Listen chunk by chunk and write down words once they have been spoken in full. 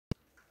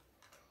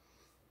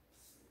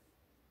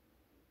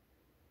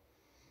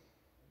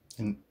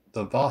In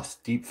the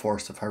vast deep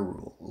forest of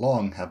Hyrule,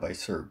 long have I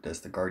served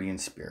as the guardian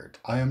spirit.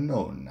 I am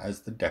known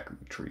as the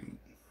Deku Tree.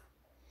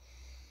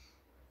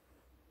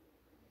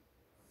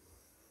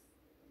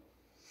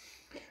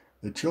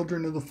 The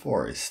children of the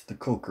forest, the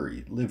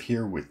Kokiri, live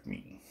here with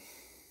me.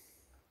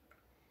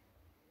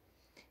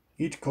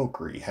 Each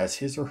Kokiri has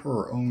his or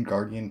her own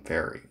guardian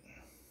fairy.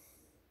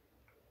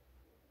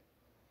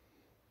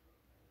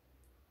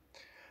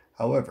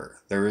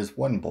 However, there is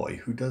one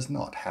boy who does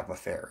not have a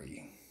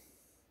fairy.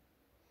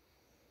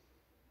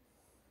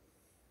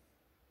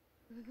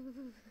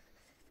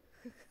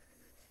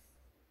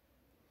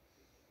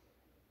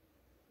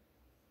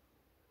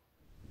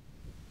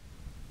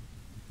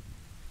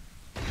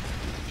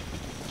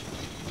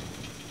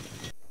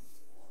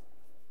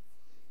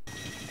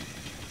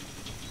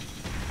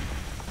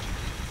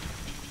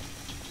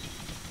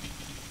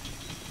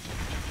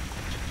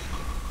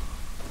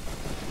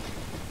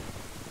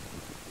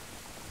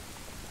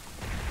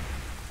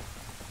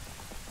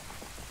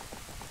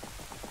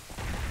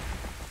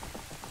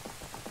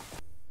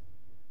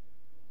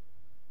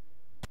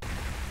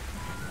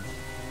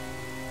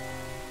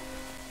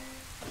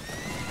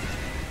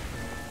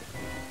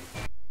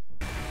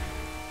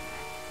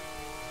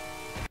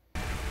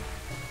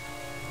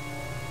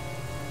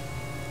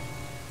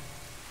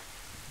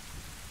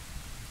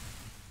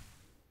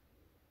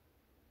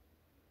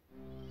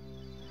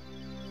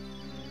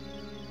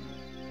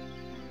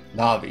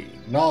 Navi,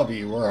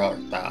 Navi, where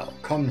art thou?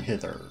 Come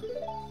hither.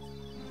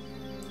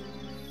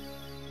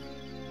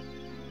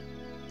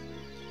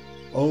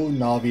 O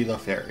Navi the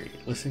Fairy,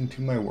 listen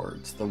to my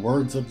words, the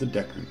words of the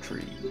Deku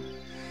Tree.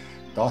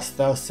 Dost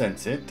thou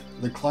sense it,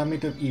 the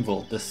climate of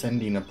evil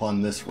descending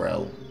upon this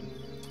realm?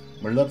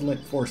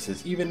 Malevolent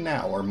forces even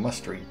now are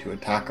mustering to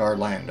attack our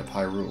land of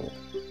Hyrule.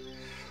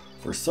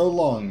 For so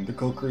long, the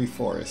Kokiri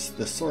Forest,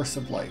 the source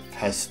of life,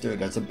 has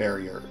stood as a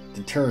barrier,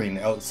 deterring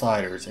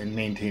outsiders and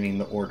maintaining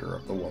the order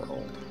of the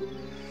world.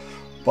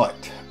 But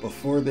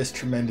before this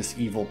tremendous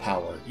evil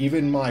power,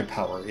 even my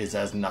power is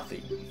as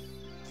nothing.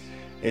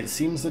 It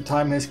seems the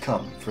time has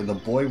come for the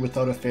boy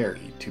without a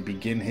fairy to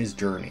begin his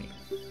journey.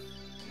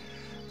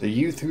 The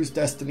youth whose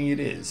destiny it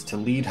is to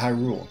lead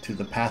Hyrule to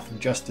the path of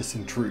justice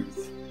and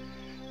truth.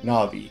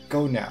 Navi,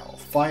 go now,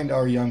 find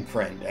our young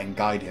friend and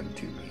guide him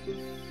to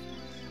me.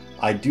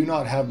 I do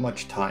not have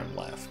much time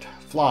left.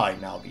 Fly,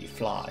 Navi,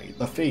 fly.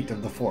 The fate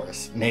of the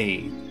forest,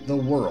 nay, the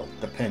world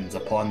depends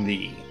upon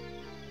thee.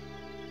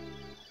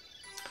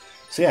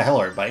 So yeah,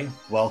 hello everybody.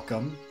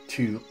 Welcome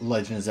to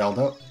Legend of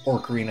Zelda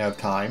Ocarina of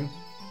Time.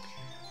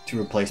 To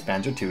replace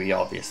Banjo-Tooie,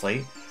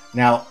 obviously.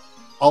 Now,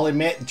 I'll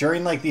admit,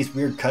 during like these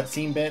weird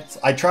cutscene bits,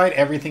 I tried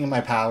everything in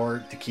my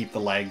power to keep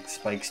the lag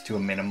spikes to a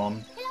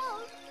minimum.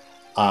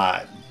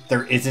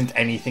 There isn't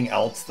anything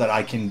else that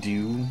I can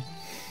do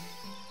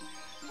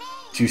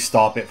to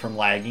stop it from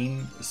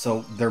lagging,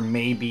 so there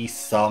may be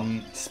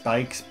some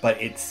spikes,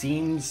 but it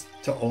seems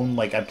to own,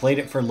 like, I played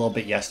it for a little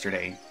bit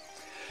yesterday,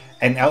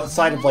 and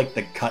outside of like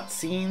the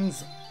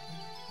cutscenes,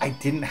 I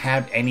didn't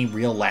have any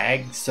real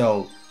lag,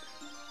 so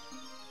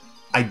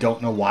I don't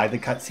know why the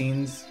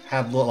cutscenes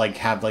have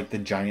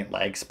the giant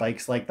lag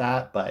spikes like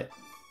that, but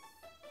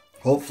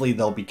hopefully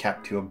they'll be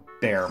kept to a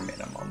bare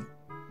minimum,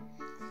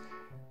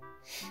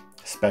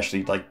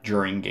 especially like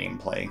during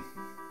gameplay.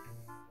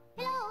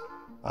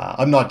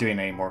 I'm not doing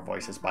any more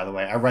voices, by the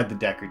way. I read the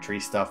Deku Tree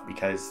stuff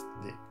because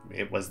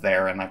it was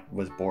there and I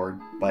was bored,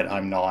 but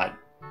I'm not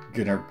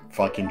gonna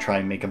fucking try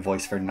and make a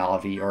voice for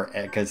Navi, or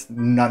because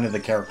none of the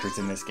characters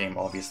in this game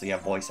obviously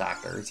have voice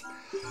actors.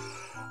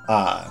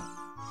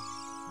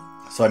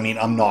 So I mean,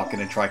 I'm not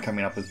gonna try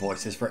coming up with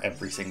voices for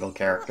every single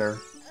character.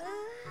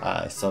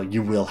 So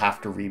you will have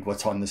to read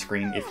what's on the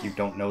screen if you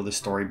don't know the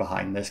story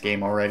behind this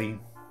game already.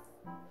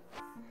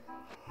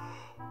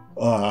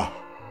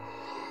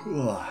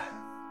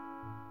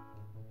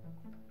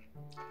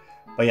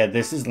 But yeah,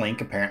 this is Link.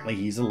 Apparently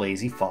he's a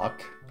lazy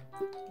fuck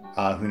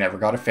who never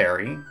got a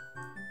fairy.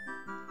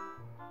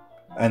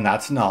 And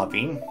that's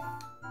Navi.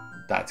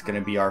 That's going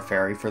to be our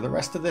fairy for the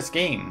rest of this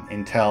game.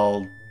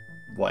 Until,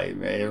 what,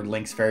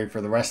 Link's fairy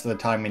for the rest of the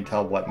time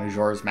until, what,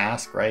 Majora's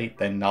Mask, right?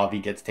 Then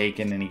Navi gets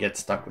taken and he gets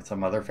stuck with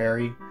some other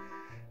fairy.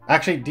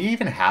 Actually, do you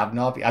even have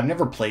Navi? I've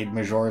never played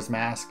Majora's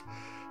Mask,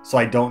 so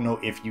I don't know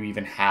if you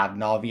even have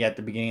Navi at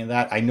the beginning of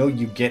that. I know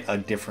you get a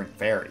different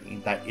fairy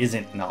that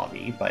isn't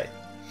Navi, but...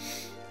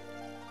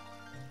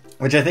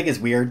 which I think is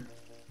weird,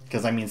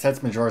 because, I mean,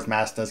 since Majora's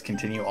Mask does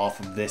continue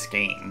off of this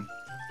game,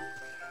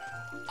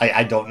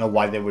 I don't know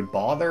why they would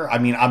bother. I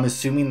mean, I'm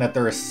assuming that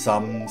there is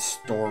some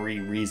story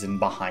reason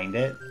behind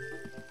it.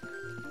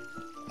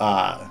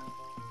 But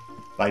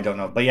I don't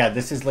know. But yeah,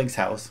 this is Link's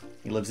house.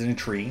 He lives in a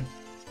tree.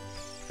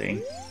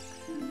 See?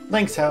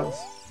 Link's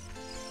house.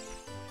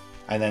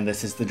 And then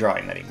this is the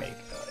drawing that he made.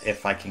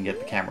 If I can get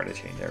the camera to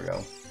change. There we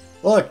go.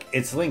 Look,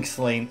 it's Link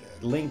slaying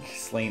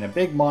a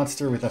big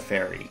monster with a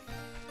fairy.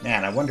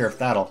 Man, I wonder if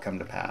that'll come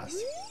to pass.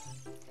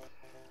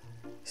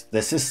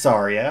 This is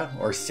Saria,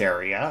 or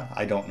Saria.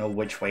 I don't know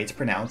which way it's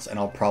pronounced, and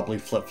I'll probably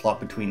flip-flop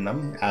between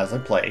them as I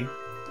play.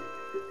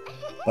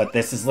 But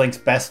this is Link's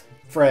best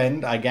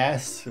friend, I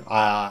guess.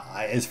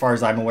 As far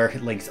as I'm aware,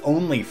 Link's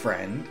only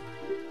friend.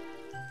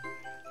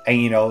 And,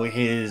 you know,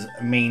 his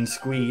main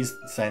squeeze,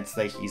 since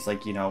that he's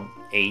like, you know,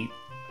 8.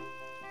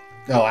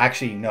 No,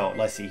 actually, no,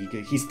 let's see.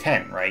 He's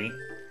 10, right?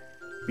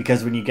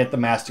 Because when you get the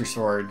Master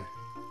Sword,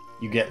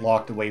 you get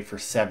locked away for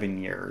 7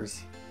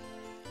 years.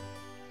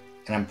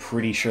 And I'm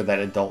pretty sure that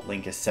adult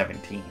Link is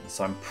 17.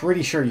 So I'm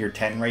pretty sure you're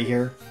 10 right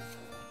here.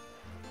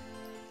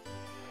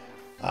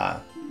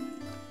 But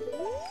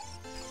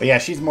yeah,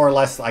 she's more or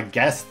less, I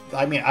guess.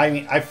 I mean,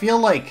 I feel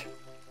like,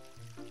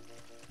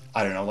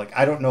 I don't know, like,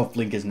 I don't know if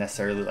Link is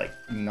necessarily, like,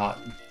 not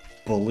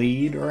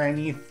bullied or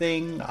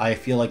anything. I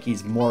feel like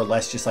he's more or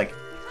less just, like,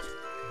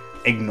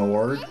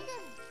 ignored.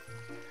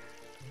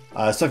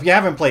 So if you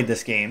haven't played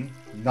this game,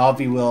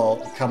 Navi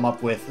will come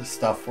up with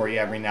stuff for you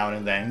every now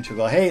and then. She'll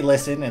go, hey,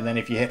 listen, and then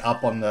if you hit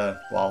up on the,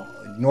 well,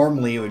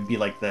 normally it would be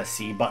like the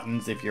C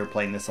buttons if you're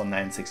playing this on the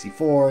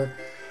N64,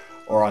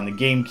 or on the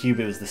GameCube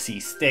it was the C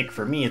stick.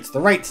 For me, it's the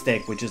right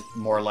stick, which is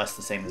more or less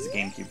the same as the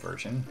GameCube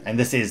version. And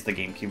this is the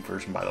GameCube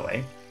version, by the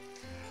way.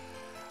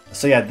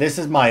 So yeah, this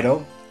is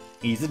Mido.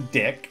 He's a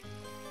dick.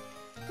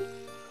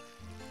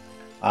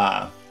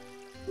 So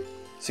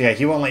yeah,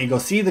 he won't let you go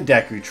see the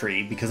Deku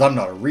Tree because I'm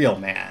not a real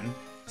man,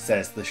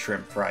 says the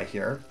shrimp fry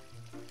here.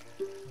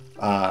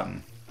 But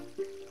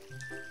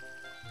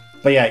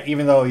yeah,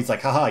 even though he's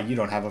like, haha, you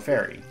don't have a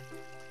fairy.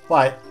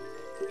 But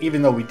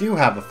even though we do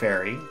have a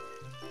fairy,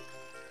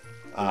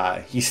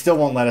 he still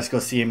won't let us go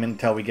see him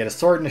until we get a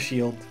sword and a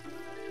shield.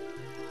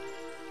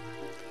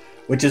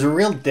 Which is a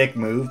real dick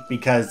move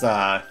because,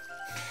 now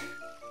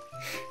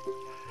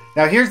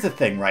here's the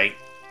thing, right?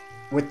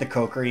 With the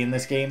Kokiri in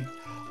this game.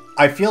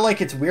 I feel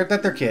like it's weird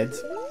that they're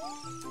kids.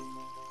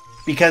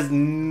 Because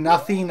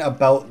nothing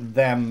about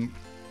them,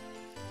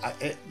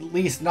 at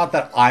least not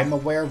that I'm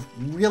aware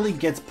of, really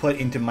gets put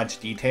into much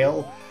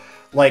detail.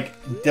 Like,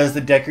 does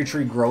the Deku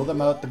Tree grow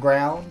them out the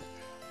ground?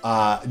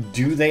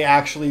 Do they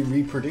actually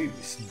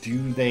reproduce?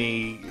 Do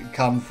they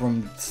come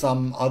from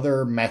some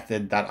other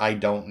method that I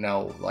don't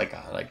know, like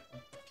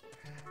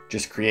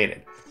just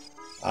created?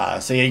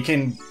 So yeah, you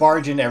can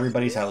barge into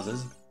everybody's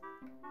houses.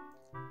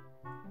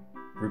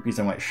 Rupees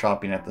I went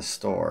shopping at the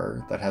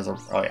store that has a,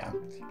 oh yeah.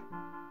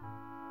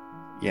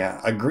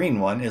 Yeah, a green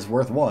one is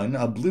worth 1,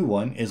 a blue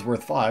one is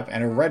worth 5,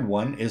 and a red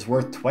one is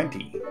worth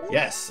 20.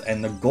 Yes,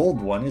 and the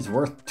gold one is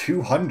worth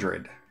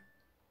 200.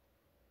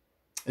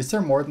 Is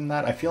there more than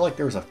that? I feel like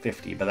there was a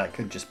 50, but that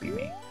could just be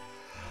me.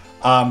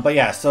 But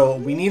yeah, so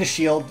we need a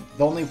shield.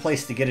 The only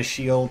place to get a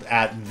shield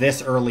at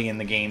this early in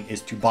the game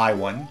is to buy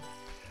one.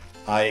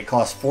 It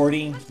costs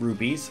 40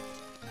 rupees.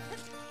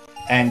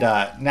 And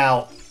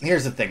now,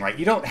 here's the thing, right?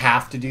 You don't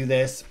have to do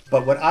this,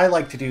 but what I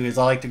like to do is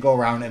I like to go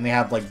around and they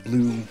have like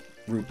blue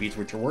rupees,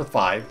 which are worth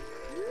 5.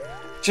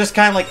 Just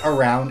kind of like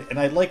around, and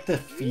I like to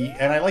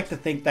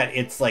think that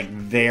it's like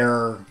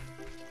their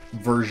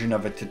version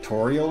of a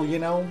tutorial, you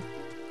know?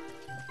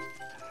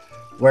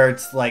 Where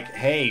it's like,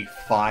 hey,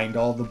 find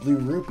all the blue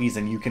rupees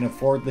and you can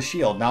afford the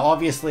shield. Now,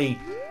 obviously,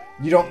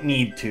 you don't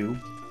need to.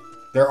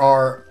 There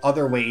are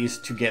other ways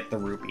to get the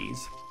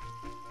rupees.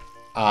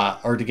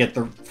 Or to get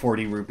the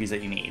 40 rupees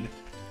that you need.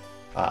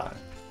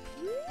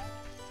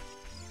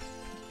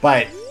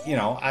 But, you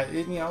know,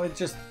 it's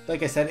just,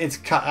 like I said,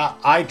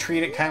 I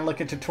treat it kind of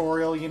like a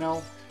tutorial, you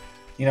know?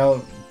 You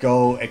know,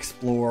 go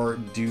explore,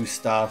 do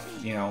stuff,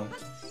 you know.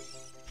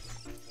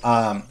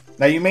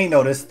 Now, you may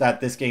notice that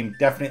this game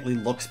definitely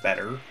looks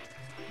better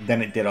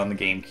than it did on the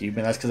GameCube,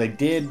 and that's because I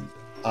did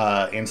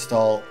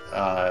install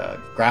a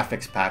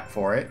graphics pack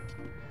for it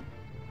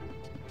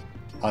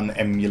on the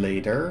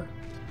emulator.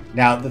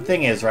 Now, the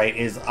thing is, right,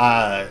 is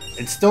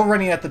it's still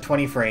running at the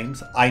 20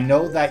 frames. I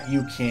know that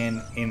you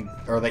can,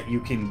 that you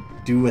can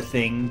do a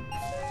thing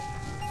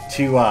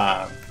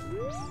to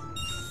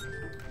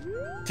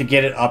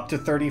get it up to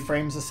 30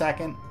 frames a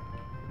second.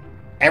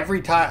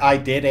 Every time I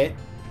did it,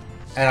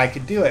 and I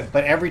could do it,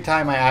 but every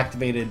time I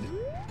activated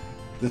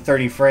the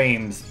 30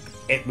 frames,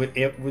 it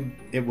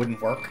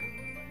wouldn't work.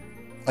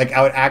 Like,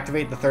 I would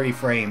activate the 30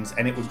 frames,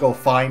 and it would go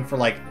fine for,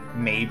 like,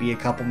 maybe a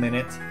couple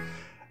minutes.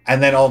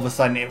 And then all of a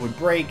sudden it would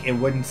break, it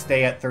wouldn't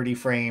stay at 30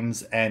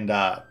 frames, and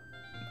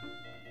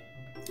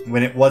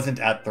when it wasn't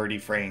at 30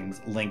 frames,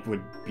 Link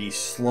would be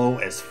slow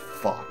as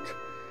fuck.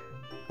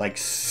 Like,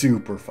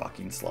 super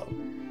fucking slow.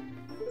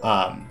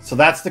 So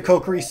that's the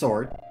Kokiri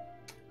Sword.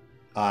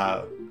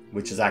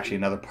 Which is actually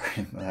another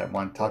part that I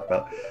want to talk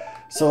about.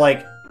 So,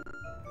 like,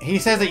 he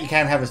says that you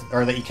can't have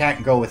or that you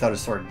can't go without a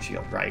sword and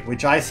shield, right?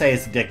 Which I say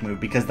is a dick move,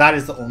 because that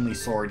is the only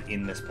sword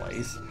in this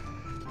place.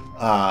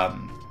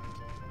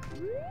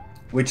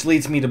 Which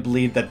leads me to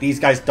believe that these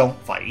guys don't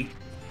fight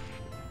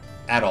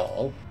at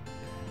all.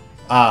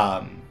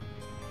 So,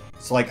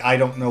 like, I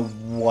don't know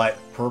what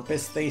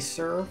purpose they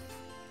serve.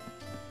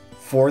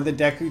 For the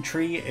Deku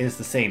Tree is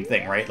the same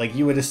thing, right? Like,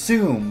 you would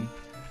assume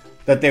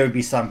that there would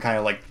be some kind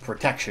of, like,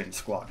 protection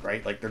squad,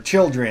 right? Like, they're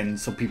children,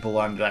 so people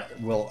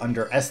will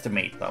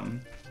underestimate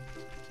them.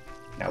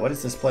 Now, what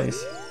is this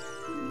place?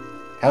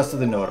 House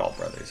of the Know-It-All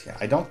Brothers. Yeah,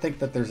 I don't think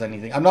that there's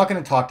anything. I'm not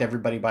going to talk to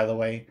everybody, by the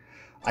way.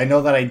 I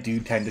know that I do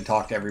tend to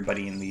talk to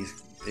everybody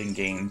in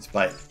games,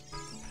 but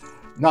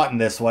not in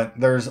this one.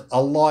 There's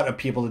a lot of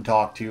people to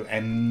talk to,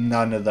 and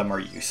none of them are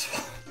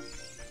useful.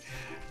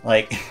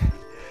 Like,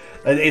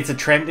 it's a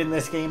trend in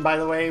this game, by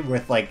the way,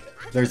 with like,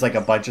 there's like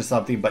a bunch of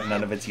something, but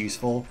none of it's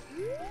useful.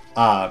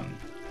 But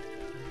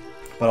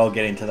I'll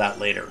get into that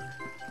later.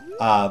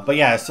 But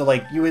yeah, so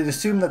like, you would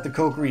assume that the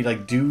Kokiri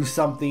like do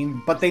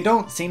something, but they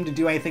don't seem to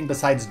do anything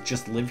besides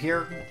just live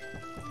here.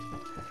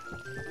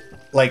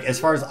 Like, as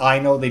far as I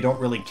know, they don't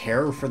really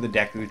care for the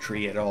Deku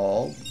Tree at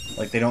all.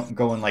 Like, they don't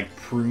go and, like,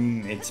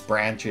 prune its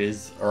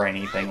branches or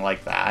anything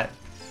like that.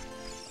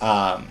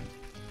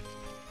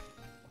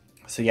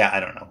 So, yeah, I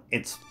don't know.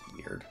 It's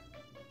weird.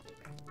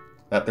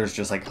 That there's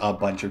just, like, a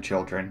bunch of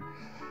children.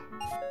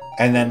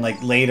 And then, like,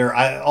 later,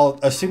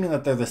 assuming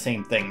that they're the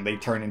same thing, they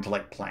turn into,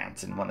 like,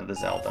 plants in one of the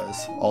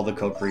Zeldas. All the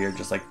Kokiri are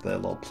just, like, the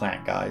little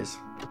plant guys.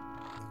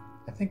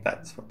 I think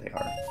that's what they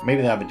are.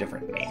 Maybe they have a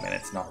different name, and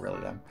it's not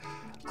really them.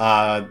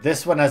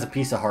 This one has a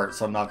piece of heart,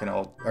 so I'm not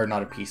gonna, or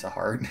not a piece of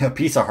heart. A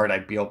piece of heart,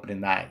 I'd be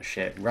opening that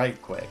shit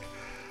right quick.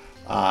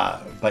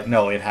 But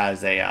no, it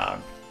has a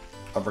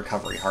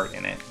recovery heart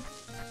in it.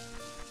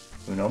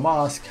 Uno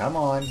Mas, come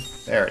on.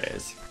 There it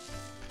is.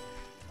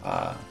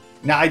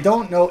 Now, I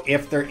don't know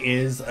if there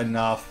is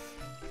enough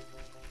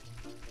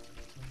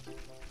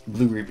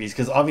blue rupees,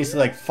 because obviously,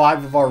 like,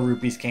 5 of our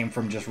rupees came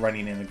from just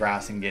running in the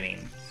grass and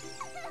getting...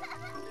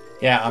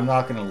 Yeah, I'm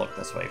not gonna look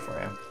this way for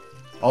him.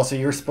 Also,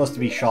 you're supposed to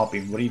be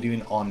shopping. What are you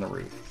doing on the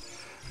roof?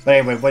 But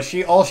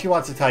anyway, all she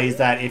wants to tell you is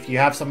that if you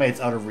have somebody that's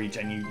out of reach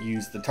and you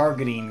use the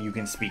targeting, you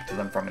can speak to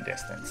them from a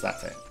distance.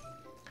 That's it.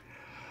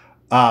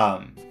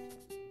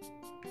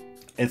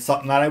 It's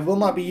something that I will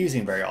not be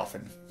using very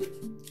often.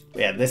 But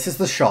yeah, this is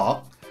the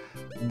shop.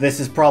 This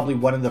is probably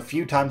one of the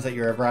few times that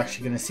you're ever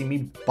actually going to see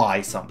me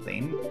buy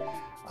something.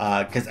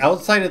 Because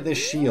outside of this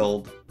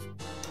shield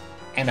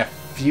and a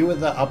few of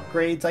the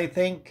upgrades, I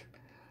think...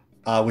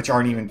 which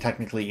aren't even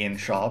technically in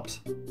shops.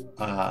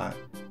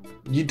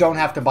 You don't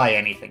have to buy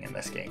anything in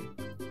this game.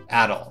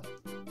 At all.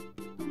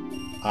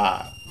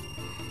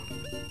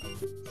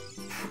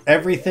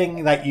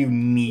 Everything that you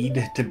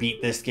need to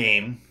beat this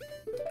game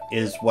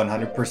is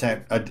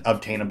 100%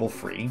 obtainable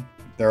free.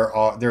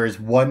 There is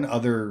one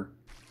other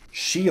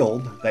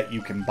shield that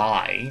you can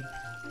buy,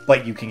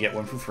 but you can get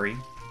one for free.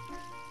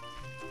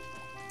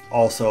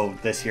 Also,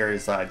 this here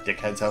is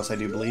Dickhead's house, I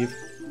do believe.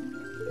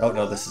 Oh,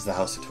 no, this is the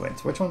House of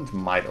Twins. Which one's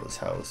Mido's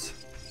house?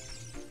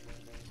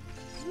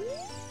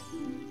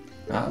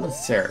 That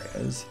was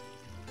Sarah's.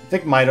 I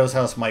think Mido's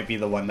house might be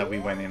the one that we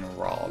went in and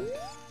robbed.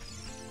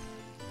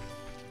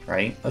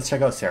 Right? Let's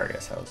check out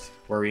Sarah's house.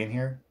 Were we in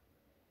here?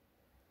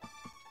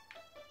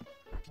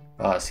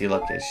 Oh, see,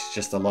 look, she's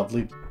just a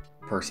lovely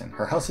person.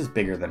 Her house is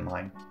bigger than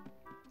mine.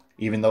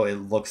 Even though it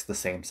looks the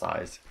same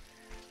size.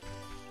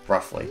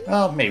 Roughly.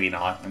 Well, maybe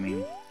not. I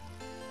mean...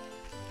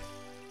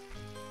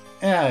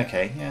 Yeah,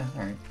 okay. Yeah,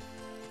 alright.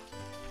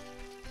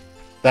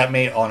 That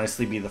may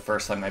honestly be the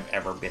first time I've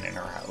ever been in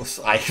her house.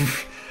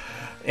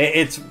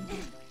 It's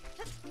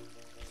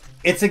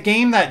a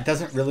game that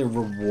doesn't really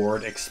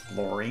reward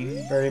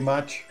exploring very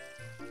much.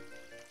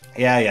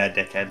 Yeah,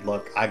 dickhead.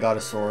 Look, I got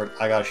a sword.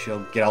 I got a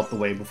shield. Get out the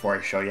way before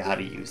I show you how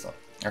to use them.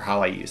 Or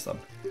how I use them.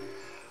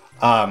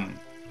 But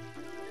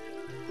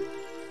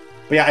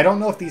yeah, I don't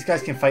know if these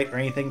guys can fight or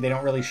anything. They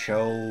don't really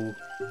show...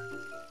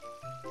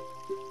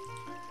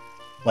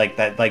 Like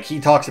that, like he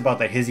talks about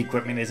that his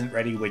equipment isn't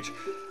ready, which,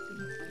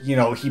 you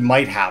know, he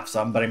might have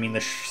some, but I mean the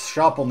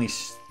shop only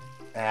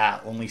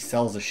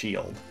sells a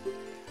shield,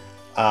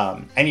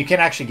 and you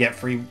can actually get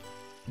free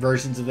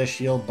versions of this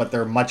shield, but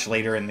they're much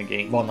later in the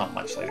game. Well, not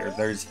much later.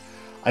 There's,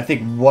 I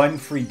think, one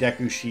free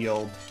Deku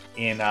shield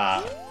in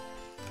the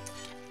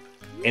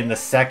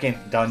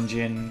second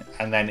dungeon,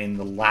 and then in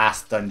the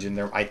last dungeon,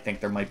 I think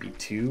there might be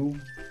 2.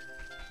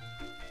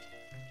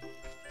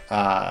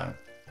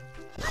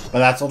 But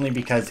that's only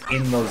because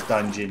in those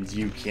dungeons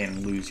you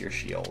can lose your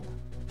shield.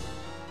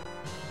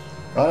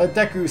 Got a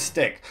Deku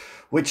stick,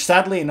 which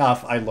sadly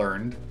enough I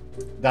learned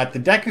that the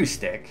Deku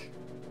stick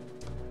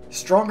is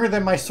stronger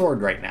than my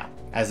sword right now,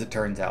 as it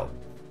turns out.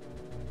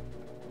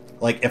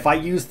 Like, if I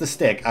use the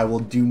stick, I will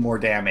do more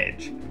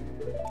damage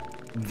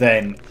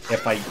than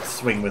if I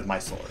swing with my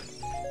sword.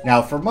 Now,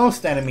 for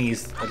most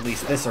enemies, at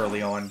least this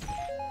early on,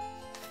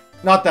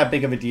 not that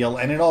big of a deal,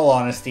 and in all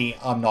honesty,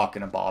 I'm not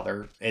going to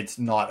bother. It's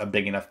not a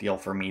big enough deal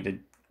for me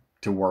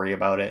to worry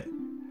about it.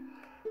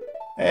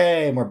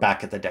 Hey, and we're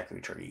back at the Deku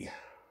Tree.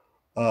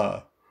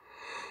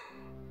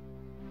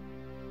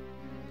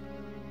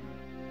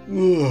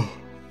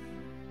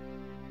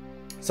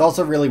 It's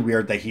also really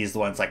weird that he's the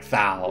one that's like,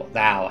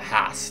 thou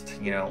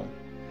hast, you know,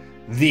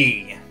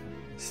 thee,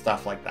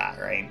 stuff like that,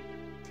 right?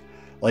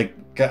 Like,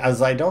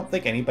 as I don't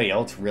think anybody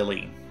else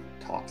really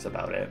talks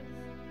about it.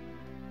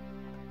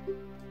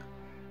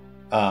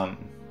 But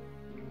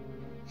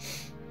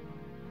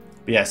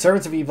yeah,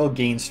 Servants of Evil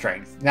gain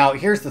strength. Now,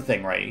 here's the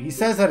thing, right? He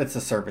says that it's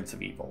the Servants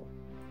of Evil.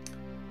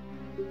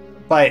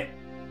 But,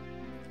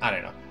 I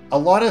don't know. A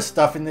lot of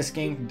stuff in this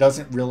game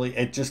doesn't really...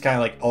 It just kind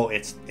of like, oh,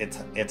 it's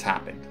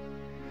happened.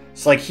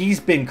 So, like, he's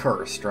been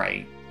cursed,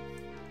 right?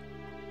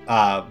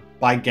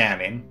 By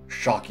Ganon,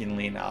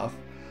 shockingly enough.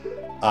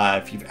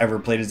 If you've ever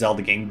played a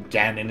Zelda game,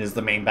 Ganon is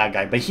the main bad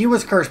guy. But he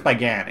was cursed by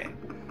Ganon.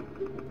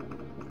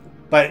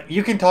 But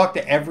you can talk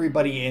to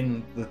everybody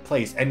in the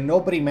place, and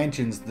nobody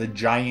mentions the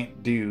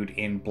giant dude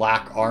in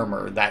black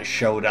armor that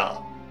showed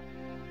up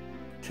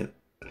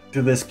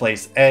to this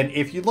place. And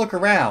if you look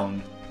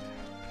around,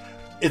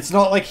 it's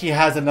not like he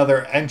has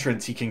another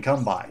entrance he can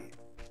come by.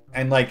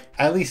 And, like,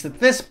 at least at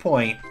this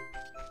point,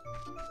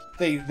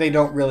 they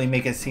don't really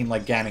make it seem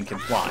like Ganon can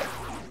fly.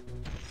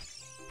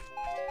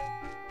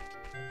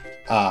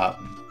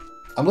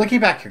 I'm looking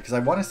back here because I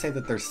want to say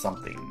that there's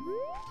something.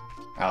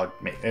 Oh,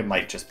 it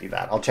might just be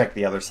that. I'll check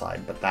the other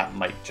side, but that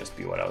might just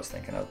be what I was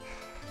thinking of.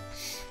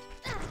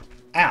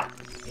 Ow!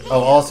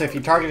 Oh, also, if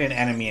you target an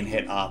enemy and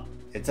hit up,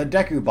 it's a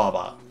Deku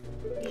Baba.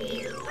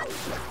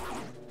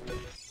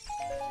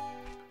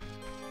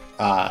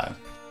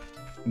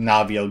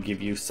 Navi will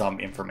give you some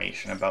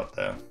information about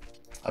the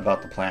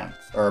plants,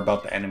 or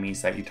about the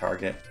enemies that you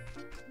target.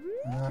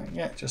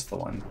 Yeah, just the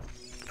one.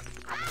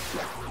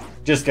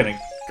 Just gonna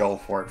go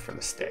for it for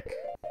the stick.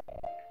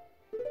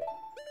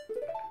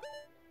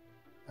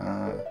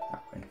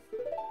 That way.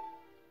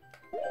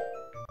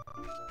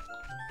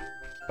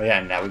 But yeah,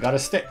 now we got a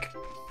stick.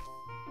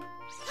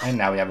 And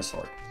now we have a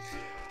sword.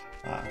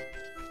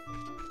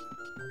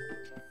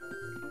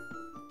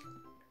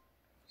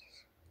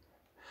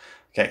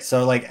 Okay,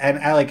 so like, and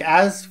like,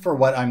 as for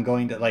what I'm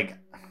going to, like,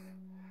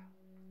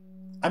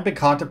 I've been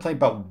contemplating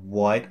about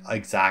what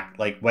exact,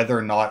 like, whether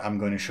or not I'm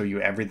going to show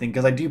you everything,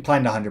 because I do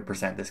plan to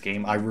 100% this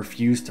game. I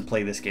refuse to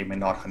play this game and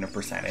not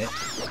 100% it.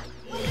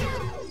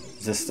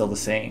 Is this still the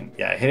same?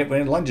 Yeah, hit it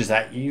when it lunges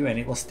at you, and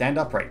it will stand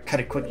upright.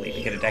 Cut it quickly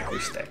to get a Deku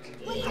stick.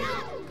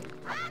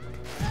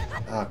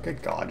 Oh,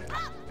 good God.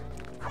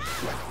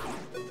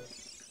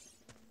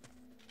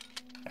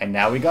 And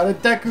now we got a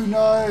Deku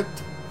Nut!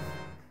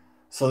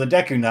 So the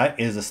Deku Nut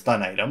is a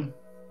stun item.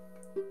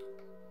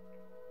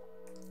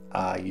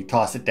 You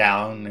toss it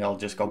down, it'll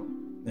just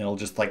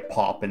like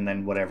pop, and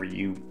then whatever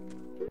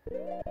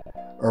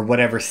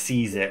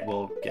sees it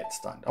will get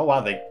stunned. Oh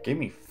wow, they gave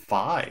me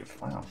 5.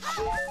 Wow.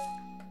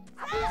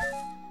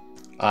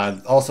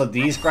 Also,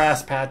 these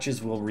grass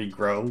patches will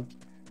regrow,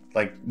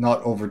 like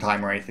not over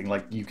time or anything.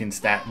 Like you can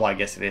well, I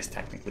guess it is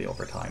technically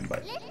over time,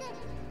 but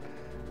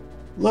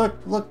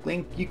look,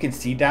 Link, you can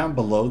see down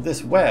below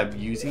this web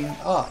using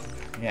up.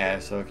 Yeah,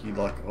 so if you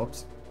look,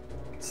 oops,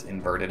 it's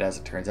inverted as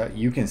it turns out.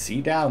 You can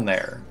see down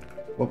there.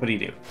 What would he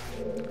do?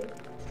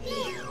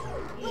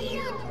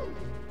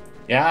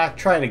 Yeah,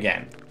 try it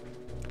again.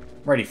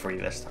 I'm ready for you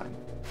this time.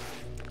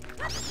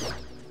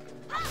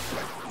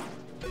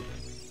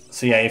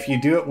 So yeah, if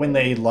you do it when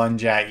they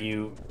lunge at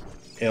you,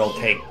 it'll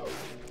take...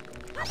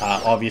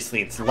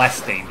 obviously, it's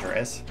less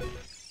dangerous.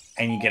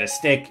 And you get a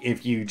stick.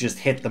 If you just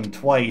hit them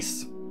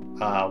twice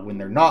when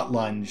they're not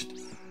lunged,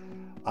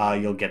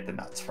 you'll get the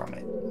nuts from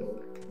it.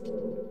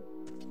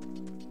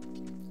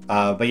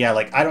 But yeah,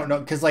 like, I don't know,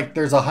 because, like,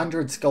 there's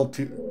 100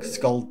 Skulltulas.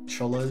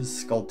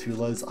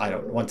 I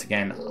don't... Once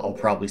again, I'll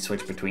probably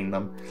switch between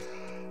them,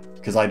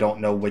 because I don't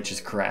know which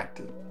is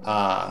correct.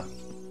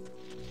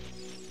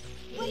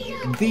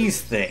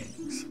 These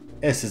things.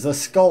 This is a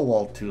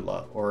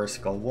Skullwaltula, or a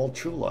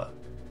Skullwaltula.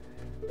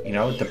 You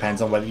know, it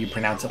depends on whether you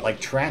pronounce it like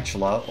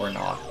tarantula or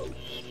not.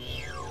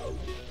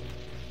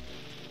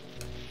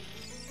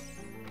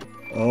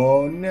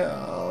 Oh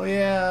no,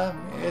 yeah,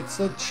 it's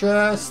a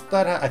chest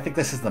that I think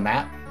this is the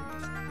map.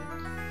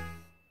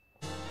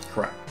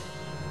 Correct.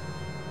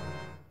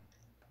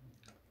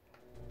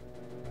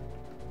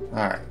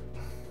 Alright.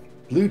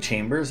 Blue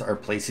chambers are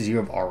places you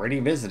have already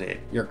visited.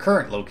 Your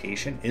current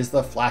location is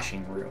the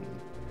flashing room.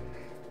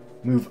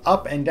 Move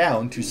up and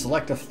down to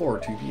select a floor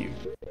to view.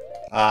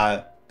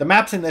 The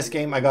maps in this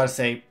game, I gotta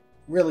say,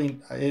 really,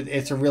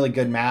 it's a really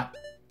good map.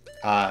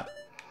 The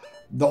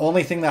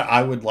only thing that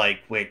I would like,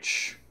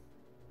 which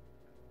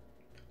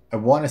I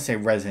want to say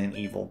Resident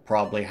Evil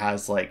probably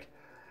has, like,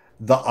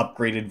 the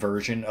upgraded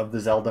version of the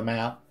Zelda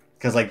map.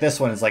 Because, like, this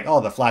one is like, oh,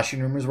 the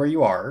flashing room is where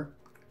you are,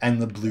 and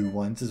the blue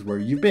ones is where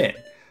you've been.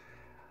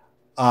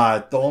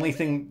 The only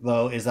thing,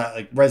 though, is that,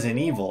 like, Resident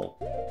Evil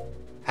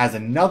has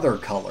another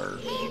color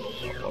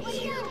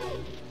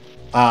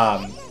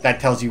that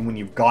tells you when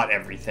you've got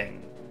everything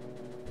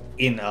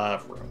in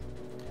a room.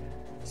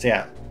 So,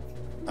 yeah.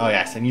 Oh,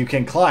 yes, and you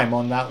can climb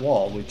on that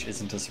wall, which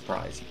isn't a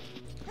surprise.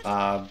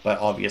 But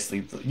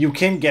obviously, you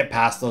can get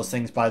past those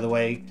things, by the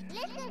way,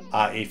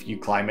 if you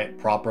climb it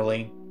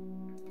properly.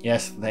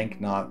 Yes, thanks,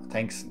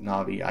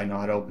 Navi. I know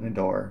how to open a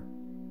door.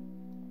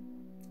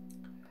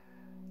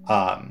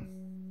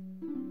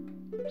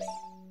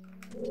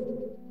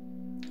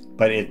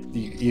 But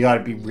you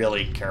gotta be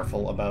really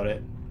careful about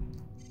it.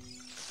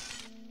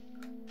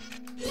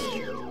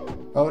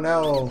 Oh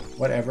no,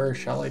 whatever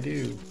shall I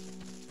do?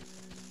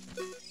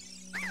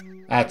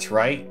 That's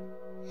right.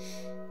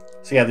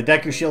 So yeah, the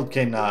Deku Shield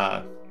can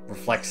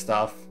reflect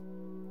stuff.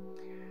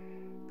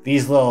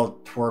 These little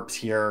twerps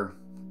here,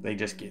 they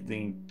just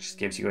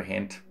gives you a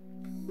hint.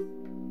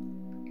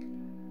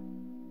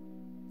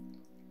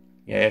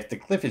 Yeah, if the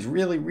cliff is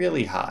really,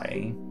 really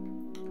high.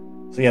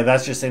 So yeah,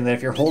 that's just saying that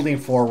if you're holding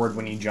forward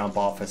when you jump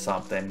off of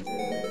something,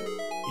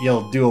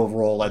 you'll do a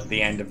roll at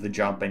the end of the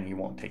jump and you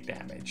won't take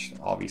damage.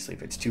 Obviously,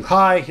 if it's too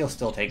high, he'll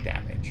still take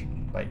damage.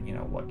 But, you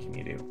know, what can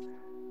you do?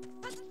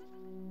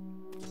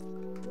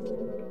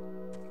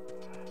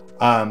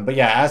 But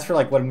yeah, as for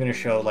like what I'm going to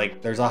show,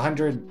 like there's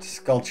 100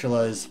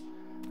 Skulltulas.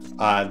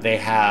 They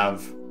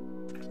have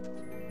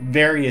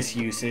various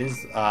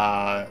uses.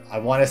 I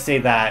want to say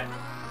that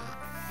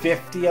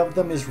 50 of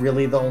them is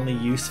really the only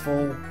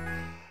useful,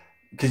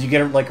 because you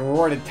get like a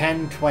reward at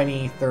 10,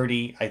 20,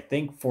 30, I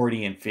think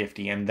 40 and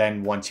 50. And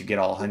then once you get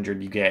all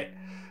 100, you get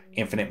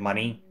infinite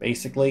money,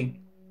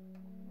 basically.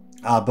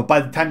 But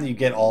by the time that you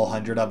get all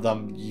 100 of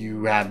them,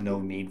 you have no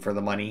need for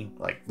the money.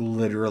 Like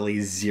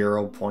literally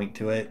 0 point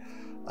to it.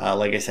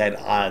 Like I said,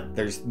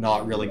 there's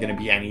not really going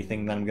to be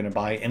anything that I'm going to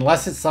buy.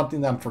 Unless it's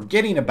something that I'm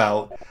forgetting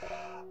about.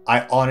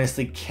 I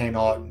honestly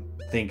cannot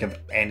think of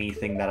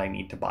anything that I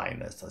need to buy in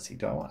this. Let's see,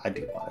 I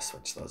do want to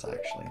switch those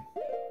actually.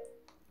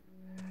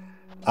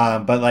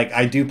 But like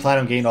I do plan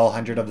on getting all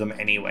 100 of them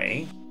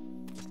anyway.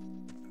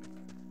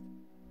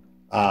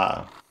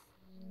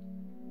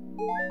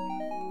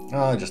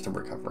 Just a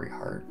recovery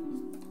heart.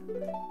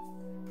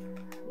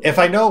 If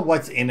I know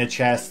what's in a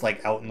chest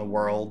like out in the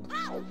world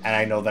and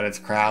I know that it's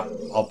crap,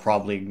 I'll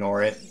probably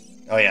ignore it.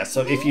 Oh yeah,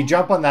 so if you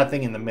jump on that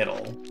thing in the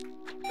middle,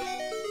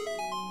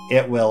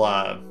 it will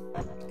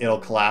it'll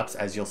collapse,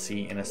 as you'll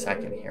see in a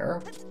second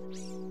here.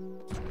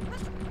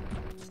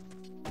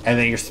 And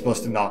then you're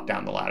supposed to knock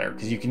down the ladder,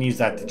 because you can use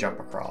that to jump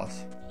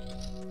across.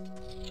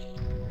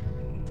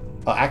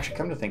 Oh, actually,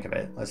 come to think of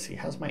it, let's see,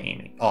 how's my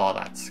aiming? Oh,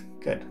 that's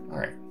good.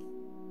 Alright.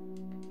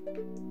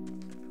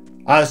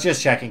 I was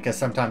just checking, because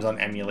sometimes on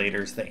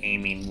emulators, the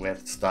aiming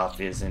with stuff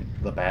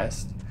isn't the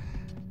best.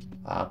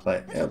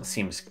 But it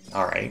seems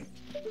alright.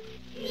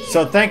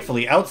 So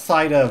thankfully,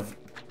 outside of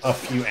a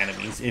few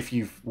enemies, if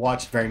you've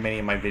watched very many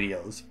of my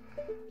videos,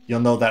 you'll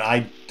know that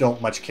I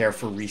don't much care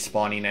for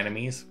respawning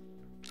enemies.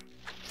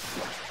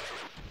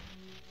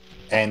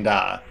 And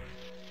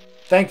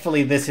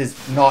thankfully, this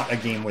is not a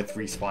game with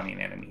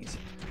respawning enemies.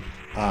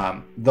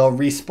 They'll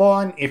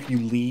respawn if you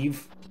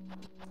leave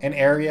an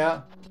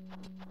area.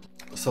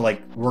 So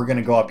like, we're going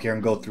to go up here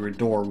and go through a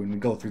door. When we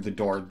go through the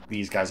door,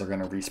 these guys are going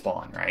to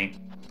respawn, right?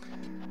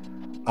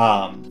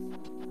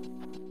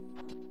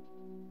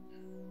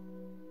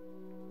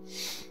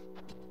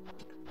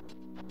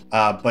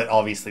 But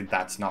obviously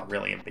that's not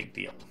really a big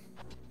deal.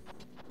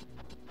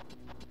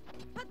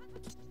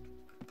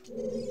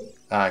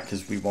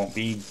 Because we won't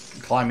be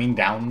climbing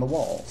down the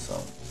wall, so.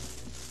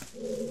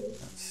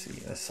 Let's see,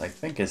 this I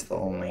think is the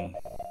only...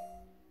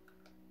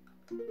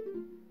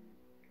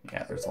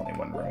 Yeah, there's only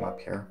one room up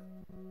here.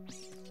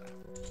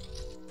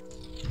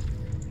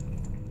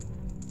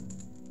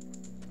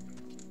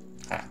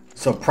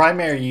 So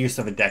primary use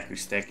of a Deku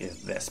stick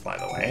is this, by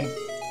the way.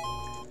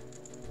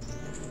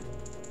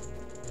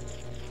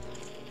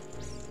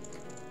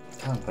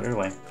 Put it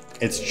away.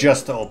 It's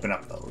just to open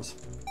up those.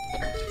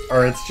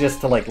 Or it's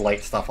just to like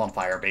light stuff on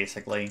fire,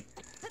 basically.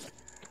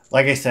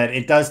 Like I said,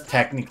 it does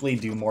technically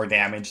do more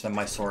damage than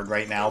my sword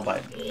right now,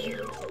 but...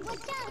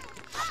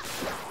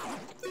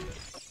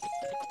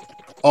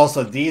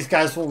 Also, these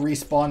guys will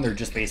respawn. They're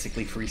just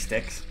basically free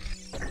sticks.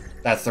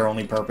 That's their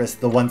only purpose.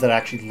 The ones that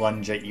actually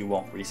lunge at you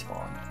won't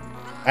respawn.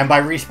 And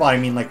by respawn, I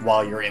mean like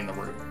while you're in the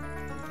room.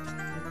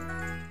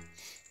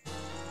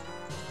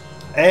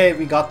 Hey,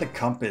 we got the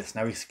compass.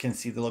 Now we can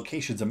see the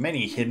locations of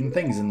many hidden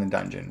things in the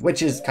dungeon,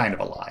 which is kind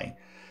of a lie.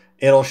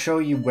 It'll show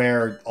you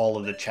where all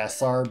of the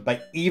chests are,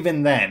 but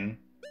even then,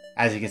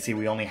 as you can see,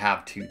 we only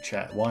have two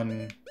chests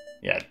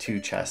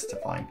to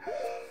find.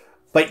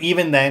 But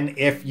even then,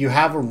 if you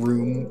have a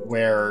room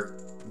where,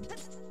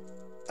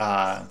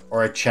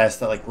 or a chest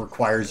that like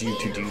requires you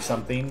to do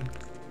something,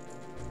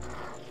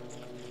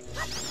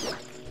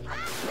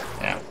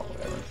 yeah, well,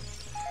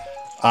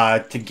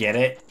 whatever, to get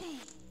it.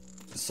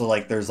 So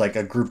like there's like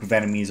a group of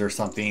enemies or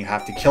something, you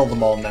have to kill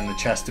them all and then the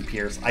chest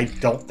appears. I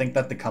don't think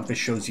that the compass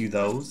shows you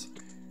those.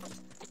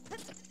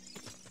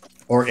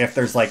 Or if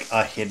there's like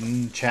a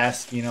hidden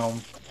chest, you know,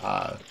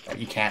 that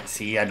you can't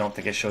see, I don't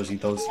think it shows you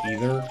those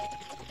either.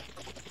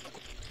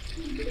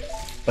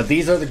 But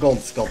these are the gold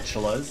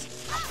Skulltulas.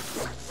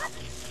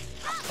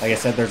 Like I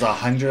said, there's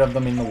 100 of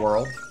them in the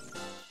world.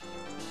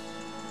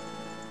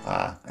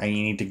 And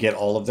you need to get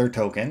all of their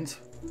tokens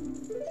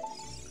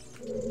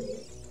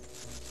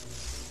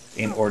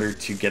in order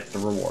to get the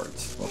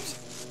rewards. Whoops.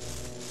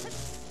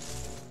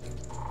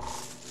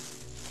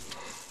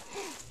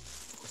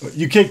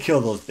 You can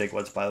kill those big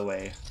ones, by the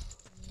way.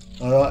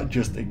 I'm not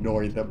just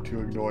ignoring them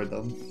to ignore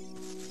them.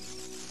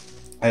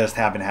 I just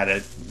haven't had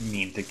a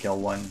need to kill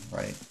one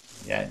right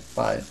yet,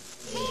 but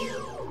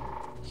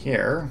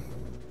here.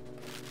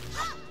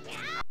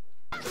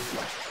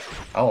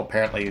 Oh,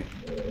 apparently,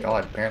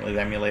 God, apparently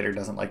the emulator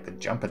doesn't like the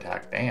jump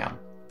attack. Damn.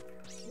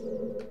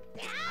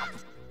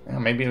 Well,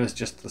 maybe it was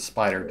just the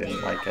spider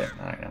didn't like it.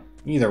 I don't know.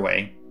 Either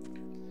way.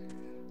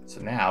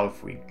 So now,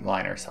 if we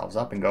line ourselves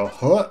up and go,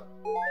 huh?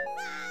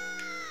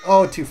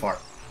 Oh, too far.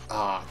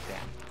 Ah,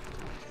 damn.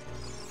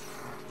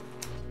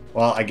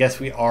 Well, I guess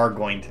we are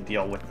going to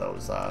deal with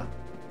those,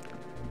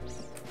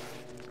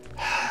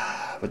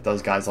 with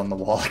those guys on the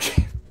wall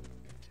again.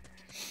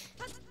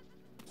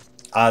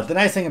 The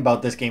nice thing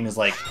about this game is,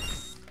 like,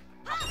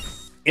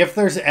 if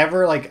there's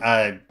ever, like,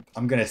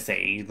 I'm gonna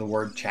say the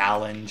word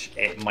challenge,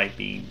 it might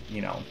be,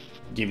 you know,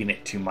 giving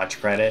it too much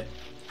credit.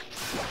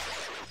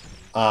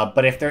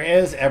 But if there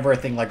is ever a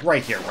thing, like,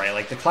 right here, right,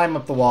 like, to climb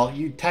up the wall,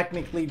 you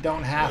technically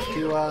don't have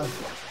to,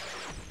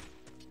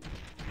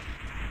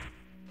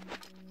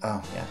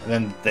 oh, yeah. And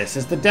then this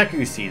is the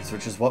Deku Seeds,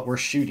 which is what we're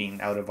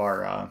shooting out of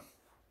our,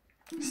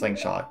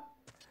 slingshot.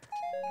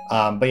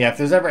 But yeah, if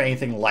there's ever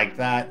anything like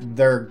that,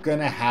 they're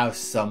gonna have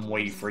some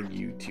way for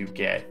you to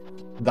get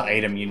the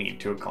item you need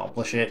to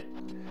accomplish it.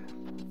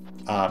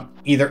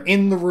 Either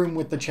in the room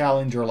with the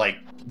challenge or, like,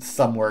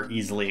 somewhere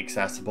easily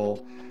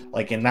accessible.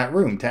 Like in that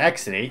room, to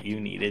exit it, you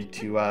needed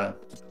to, oh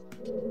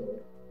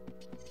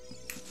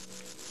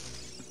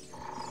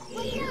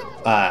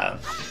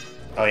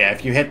yeah,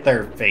 if you hit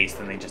their face,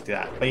 then they just do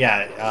that. But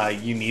yeah,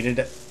 you needed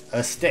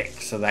a stick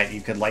so that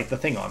you could light the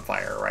thing on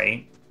fire,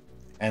 right?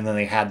 And then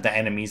they had the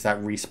enemies that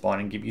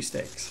respawn and give you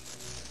sticks.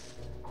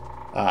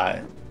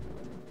 And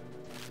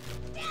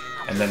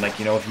then, like,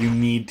 you know, if you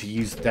need to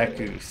use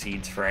Deku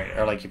Seeds for it,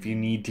 or, like, if you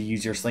need to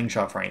use your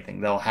slingshot for anything,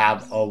 they'll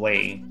have a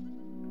way.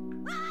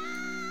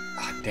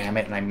 Oh, damn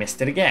it, and I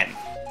missed it again.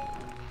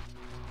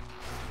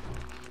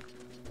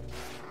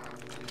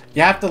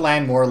 You have to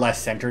land more or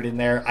less centered in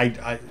there.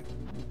 I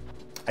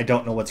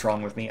don't know what's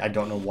wrong with me. I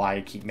don't know why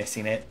I keep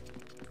missing it.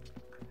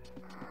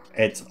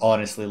 It's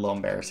honestly a little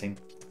embarrassing.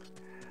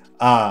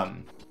 But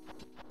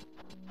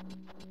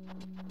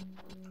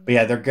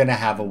yeah, they're gonna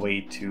have a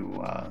way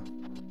to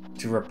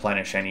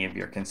replenish any of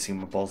your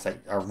consumables that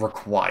are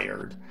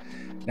required.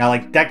 Now,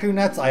 like, Deku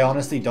Nuts, I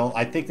honestly don't.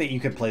 I think that you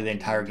could play the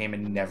entire game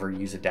and never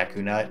use a Deku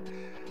Nut.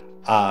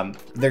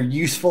 They're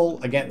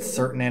useful against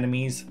certain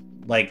enemies,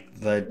 like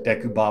the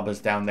Deku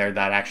Babas down there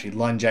that actually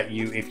lunge at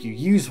you. If you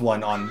use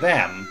one on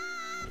them,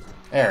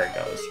 there it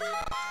goes.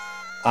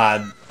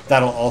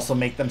 That'll also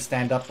make them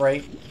stand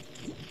upright.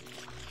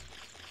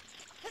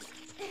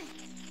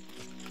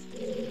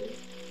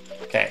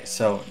 Okay,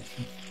 so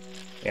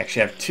we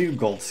actually have 2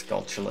 gold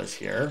Skulltulas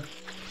here.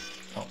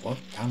 Oh, well,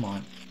 come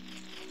on.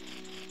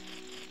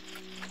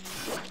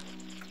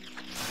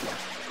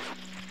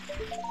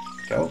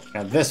 Go.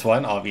 Now this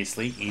one,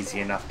 obviously, easy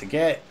enough to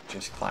get.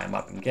 Just climb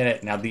up and get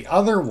it. Now the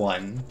other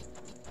one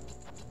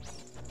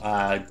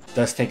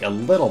does take a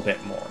little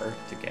bit more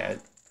to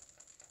get.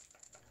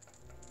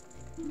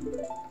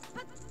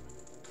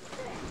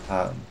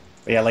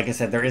 But yeah, like I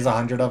said, there is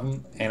 100 of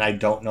them, and I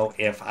don't know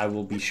if I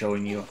will be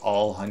showing you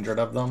all 100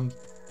 of them.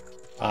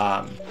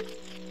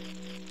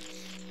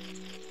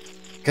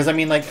 Because, I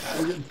mean, like,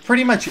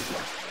 pretty much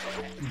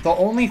the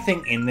only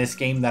thing in this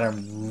game that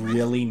I'm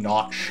really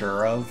not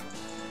sure of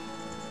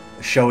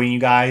showing you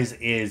guys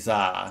is,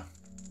 like,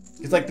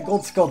 the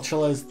gold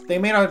Skulltulas, they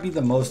may not be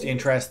the most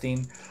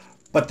interesting,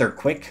 but they're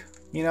quick,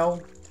 you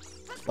know?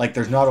 Like,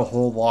 there's not a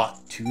whole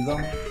lot to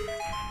them.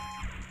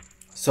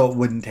 So it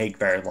wouldn't take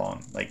very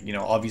long. Like, you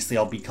know, obviously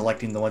I'll be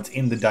collecting the ones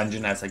in the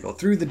dungeon as I go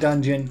through the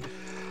dungeon.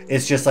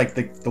 It's just like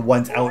the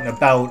ones out and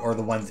about, or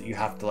the ones that you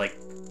have to, like,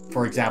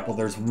 for example,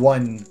 there's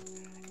one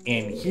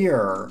in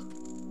here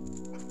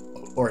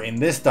or in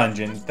this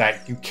dungeon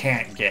that you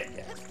can't get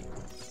yet.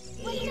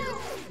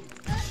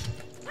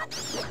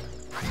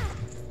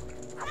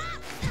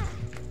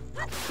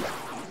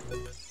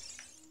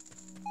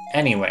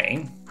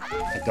 Anyway,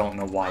 I don't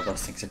know why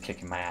those things are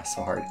kicking my ass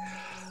so hard.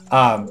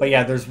 But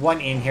yeah, there's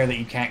one in here that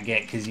you can't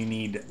get because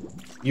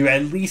you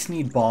at least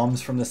need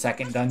bombs from the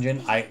second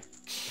dungeon. I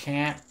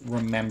can't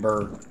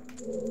remember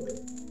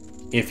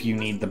if you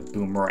need the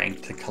boomerang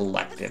to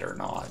collect it or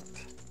not.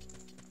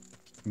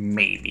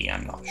 Maybe,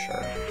 I'm not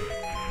sure.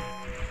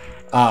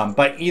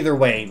 But either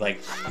way,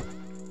 like,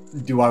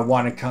 do I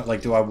want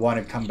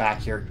to come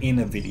back here in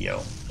a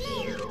video?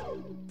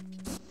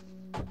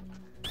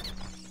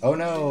 Oh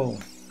no.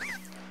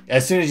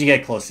 As soon as you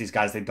get close to these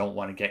guys, they don't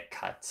want to get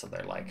cut, so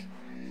they're like,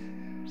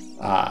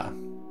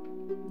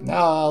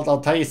 no, I'll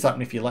tell you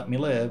something if you let me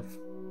live.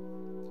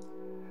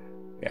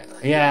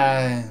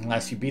 Yeah,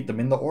 unless you beat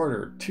them in the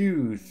order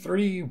 2,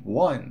 3,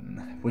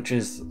 1, which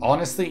is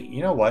honestly,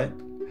 you know what?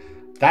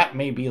 That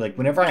may be like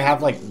whenever I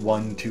have like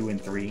 1, 2, and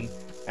 3,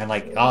 and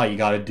like, oh, you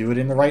got to do it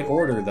in the right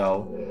order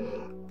though.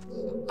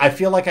 I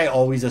feel like I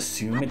always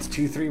assume it's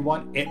 2, 3,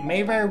 1. It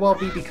may very well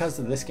be because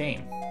of this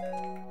game.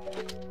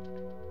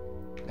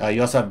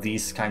 You also have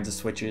these kinds of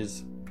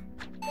switches,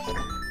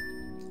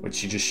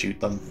 which you just shoot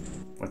them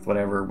with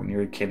whatever. When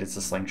you're a kid, it's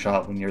a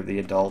slingshot. When you're the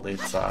adult,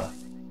 it's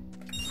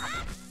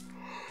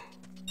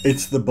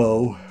the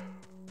bow.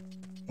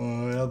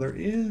 Yeah, there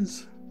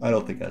is. I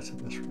don't think that's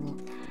in this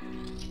room.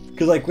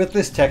 Because, like, with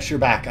this texture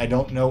back, I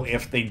don't know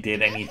if they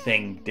did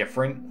anything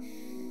different.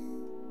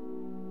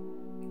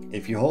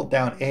 If you hold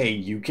down A,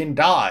 you can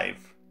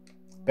dive.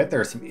 Bet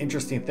there are some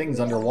interesting things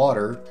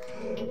underwater.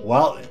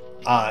 Well,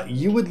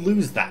 you would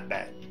lose that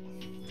bet.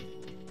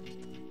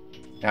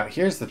 Now,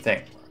 here's the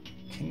thing.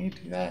 can you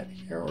do that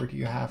here, or do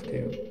you have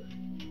to?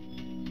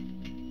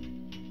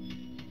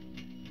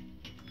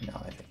 No,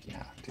 I think you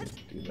have to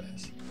do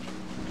this.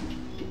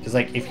 Because,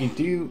 like, if you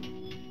do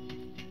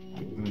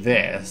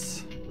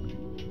this,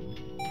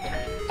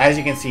 as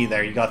you can see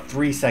there, you got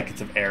 3 seconds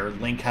of air.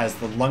 Link has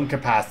the lung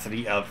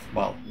capacity of,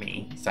 well,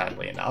 me,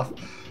 sadly enough.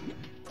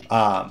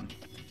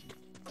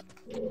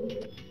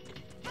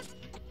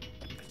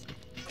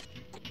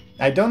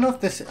 I don't know if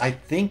this... I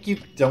think you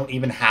don't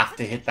even have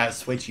to hit that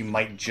switch. You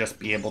might just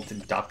be able to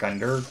duck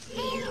under.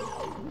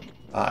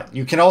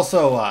 You can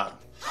also...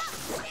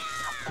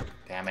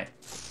 damn it.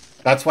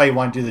 That's why you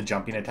want to do the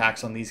jumping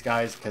attacks on these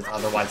guys, because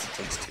otherwise it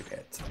takes 2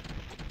 hits.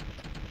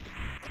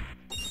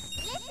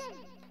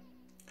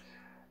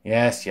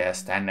 Yes, yes,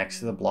 stand next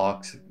to the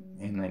blocks,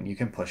 and then you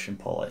can push and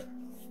pull it.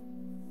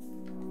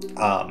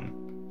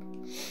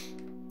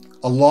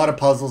 A lot of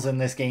puzzles in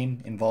this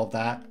game involve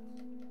that.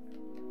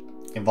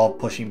 Involve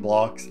pushing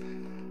blocks.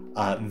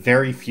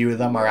 Very few of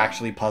them are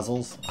actually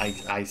puzzles.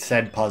 I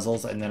said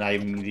puzzles, and then I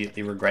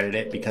immediately regretted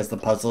it, because the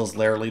puzzles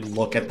literally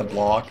look at the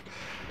block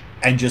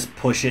and just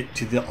push it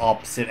to the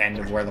opposite end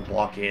of where the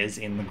block is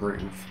in the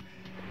groove.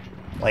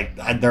 Like,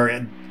 I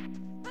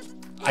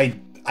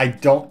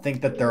don't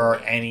think that there are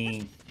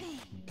any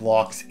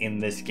blocks in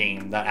this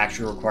game that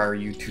actually require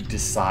you to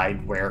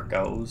decide where it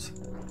goes.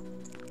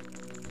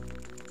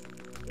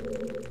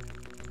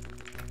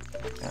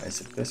 Now, is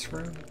it this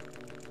room?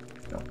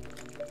 No.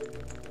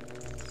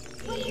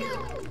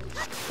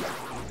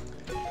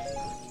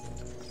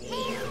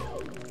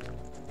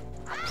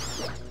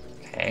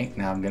 Okay,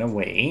 now I'm gonna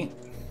wait.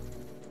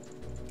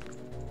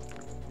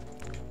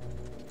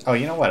 Oh,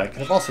 you know what? I could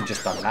have also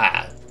just done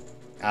that.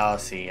 Oh,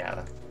 see,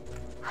 yeah.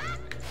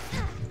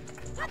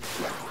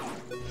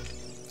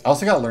 I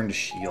also gotta learn to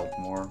shield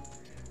more.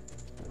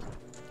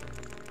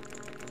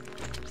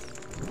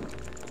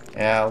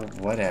 Yeah,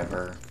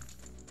 whatever.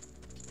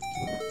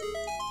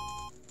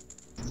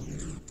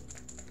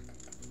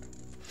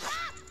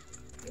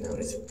 Now,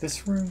 is it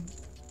this room?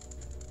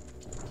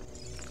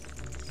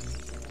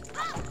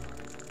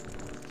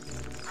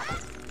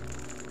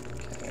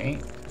 Okay.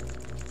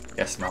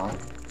 Guess not.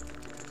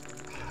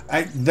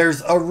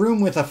 There's a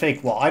room with a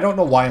fake wall. I don't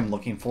know why I'm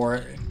looking for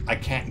it. I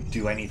can't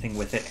do anything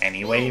with it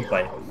anyway,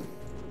 but...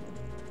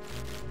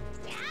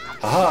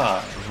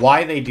 Aha!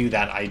 Why they do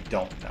that, I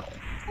don't know.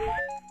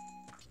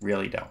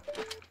 Really don't.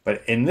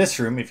 But in this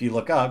room, if you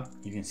look up,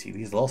 you can see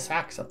these little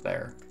sacks up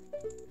there.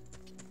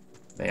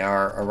 They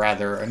are a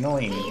rather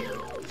annoying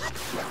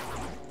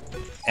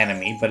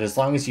enemy, but as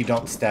long as you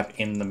don't step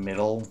in the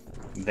middle,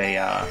 they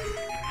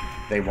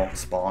won't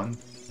spawn.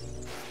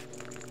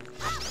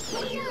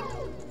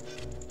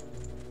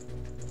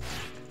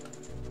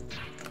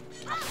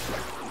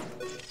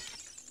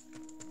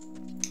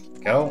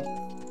 Go.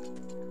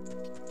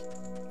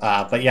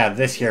 But yeah,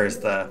 this here is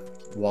the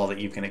wall that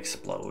you can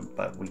explode,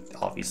 but we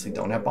obviously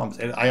don't have bombs.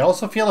 I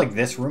also feel like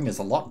this room is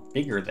a lot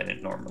bigger than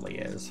it normally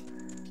is.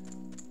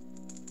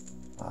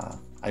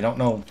 I don't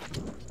know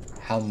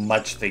how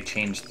much they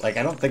changed. Like,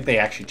 I don't think they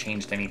actually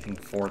changed anything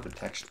for the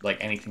texture, like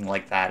anything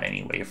like that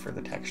anyway, for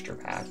the texture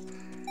pack.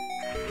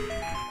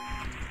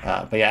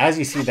 But yeah, as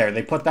you see there,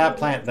 they put that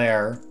plant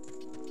there.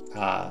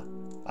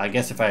 I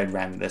guess if I had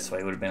ran this way,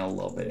 it would have been a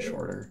little bit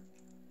shorter.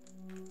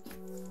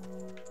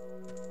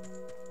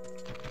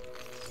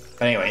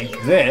 But anyway,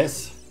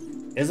 this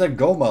is a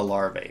Goma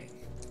larvae.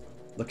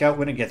 Look out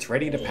when it gets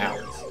ready to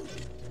pounce.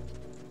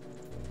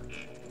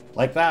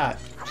 Like that.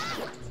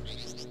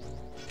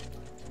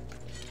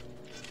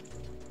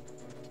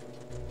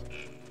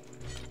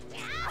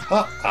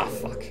 Oh,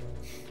 fuck.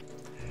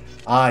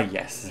 Ah,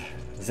 yes.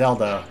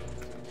 Zelda.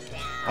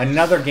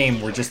 Another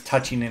game where just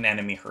touching an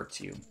enemy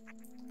hurts you.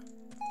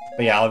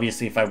 But yeah,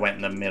 obviously if I went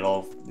in the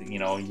middle, you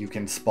know, you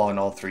can spawn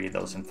all 3 of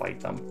those and fight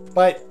them.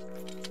 But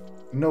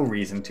no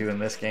reason to in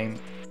this game.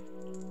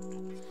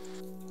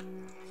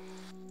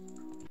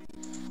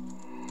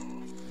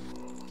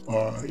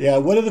 Yeah,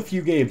 one of the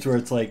few games where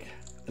it's like,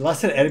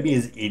 unless an enemy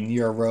is in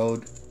your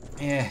road,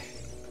 eh.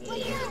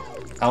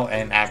 Oh,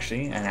 and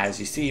actually, and as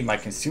you see, my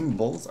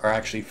consumables are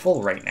actually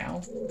full right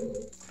now.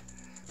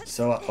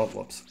 So, oh,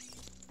 whoops.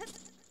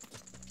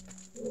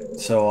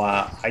 So,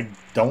 I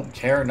don't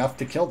care enough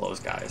to kill those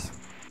guys.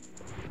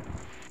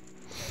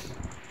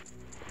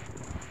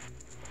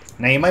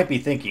 Now, you might be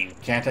thinking,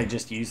 can't I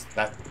just use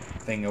that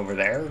thing over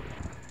there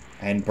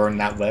and burn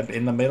that web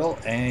in the middle?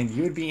 And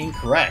you would be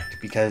incorrect,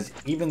 because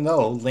even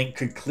though Link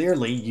could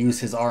clearly use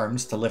his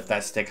arms to lift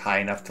that stick high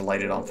enough to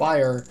light it on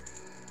fire,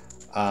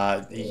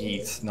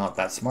 he's not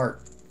that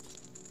smart.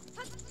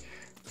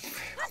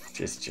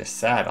 Just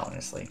sad,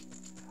 honestly.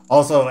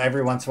 Also,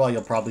 every once in a while,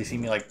 you'll probably see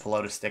me, like, pull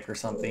out a stick or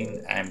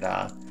something, and,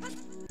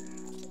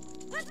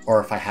 or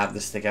if I have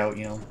the stick out,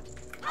 you know.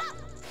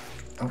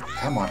 Oh,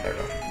 come on, there we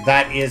go.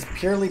 That is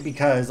purely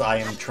because I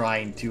am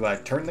trying to,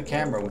 turn the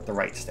camera with the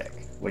right stick,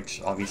 which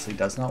obviously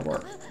does not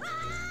work.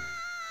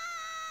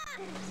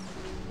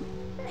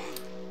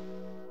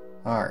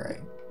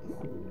 Alright.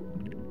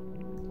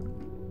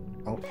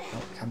 Oh,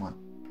 come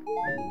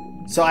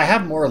on. So I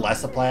have more or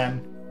less a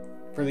plan.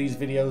 for these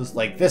videos.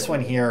 Like this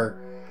one here,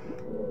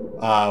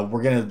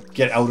 we're gonna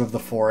get out of the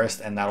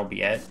forest and that'll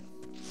be it.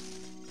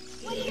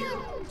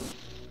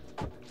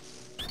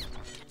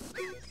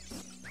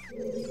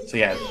 So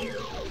yeah.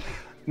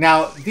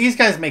 Now, these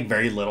guys make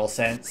very little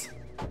sense.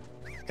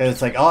 Because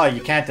it's like, oh,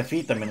 you can't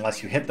defeat them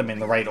unless you hit them in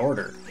the right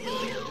order.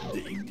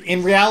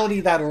 In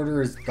reality, that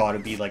order has got to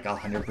be like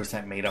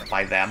 100% made up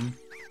by them.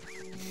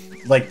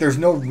 Like, there's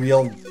no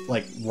real,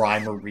 like,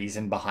 rhyme or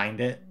reason behind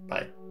it,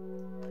 but...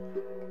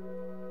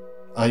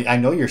 I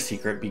know your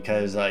secret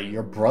because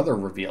your brother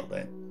revealed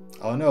it.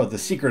 Oh no, the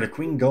secret of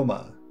Queen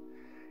Goma.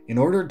 In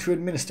order to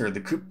administer the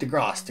coup de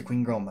grace to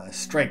Queen Goma,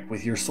 strike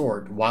with your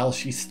sword while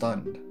she's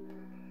stunned.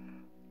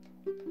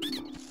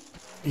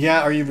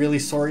 Yeah, are you really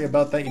sorry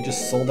about that? You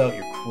just sold out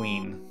your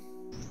queen.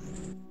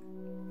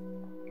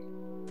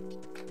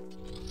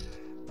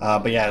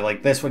 But yeah,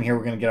 like this one here,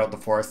 we're going to get out the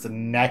forest. The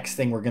next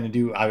thing we're going to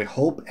do, I would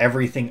hope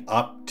everything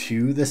up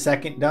to the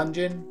second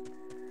dungeon.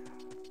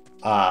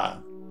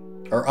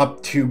 Or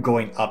up to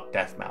going up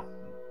Death Mountain.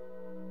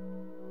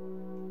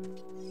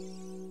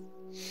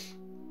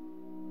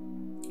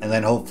 And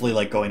then hopefully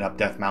like going up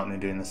Death Mountain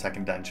and doing the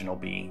second dungeon will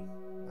be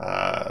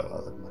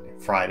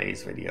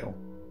Friday's video.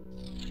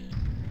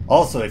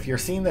 Also, if you're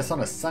seeing this on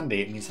a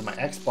Sunday, it means that my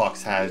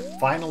Xbox had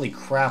finally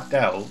crapped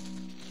out.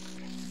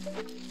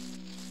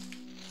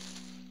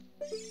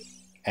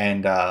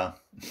 And I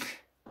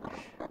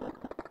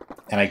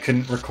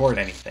couldn't record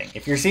anything.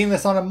 If you're seeing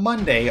this on a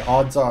Monday,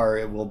 odds are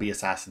it will be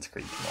Assassin's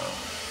Creed tomorrow.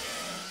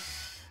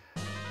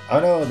 Oh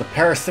no, the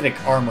parasitic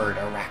armored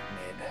arachnid.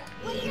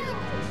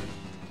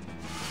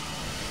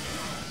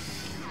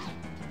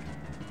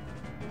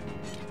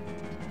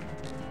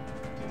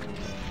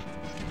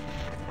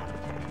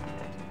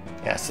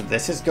 Yeah, so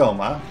this is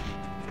Goma.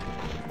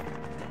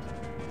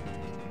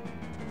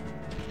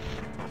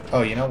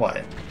 Oh, you know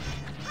what?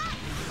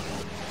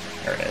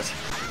 There it is.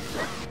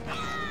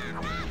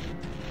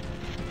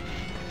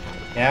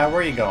 Yeah, where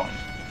are you going?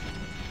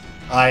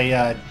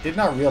 I did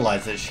not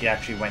realize that she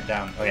actually went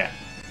down. Oh, yeah.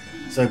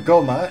 So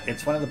Goma,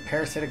 it's one of the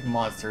parasitic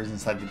monsters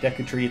inside the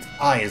Deku Tree. Its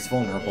eye is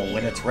vulnerable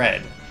when it's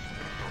red.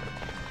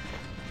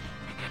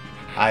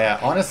 I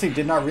honestly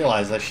did not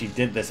realize that she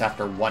did this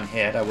after one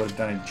hit. I would have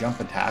done a jump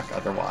attack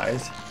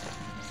otherwise.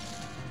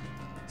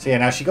 So yeah,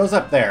 now she goes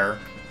up there.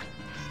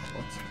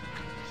 Whoops.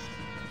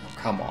 Oh,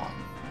 come on.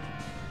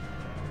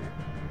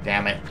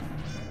 Damn it.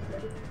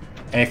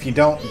 And if you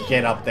don't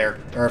get up there,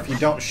 or if you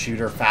don't shoot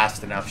her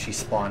fast enough, she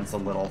spawns the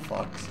little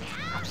fucks.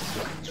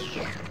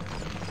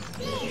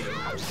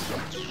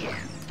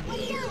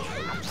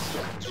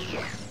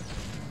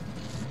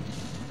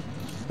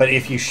 But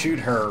if you shoot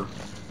her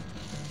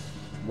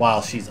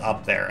while she's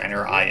up there and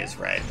her eye is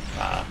red,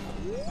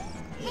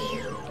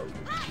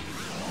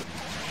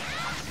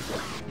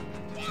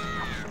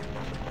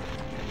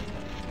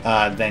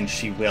 then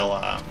she will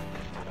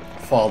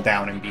fall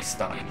down and be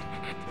stunned.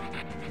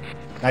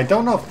 I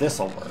don't know if this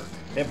will work.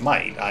 It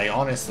might. I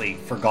honestly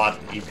forgot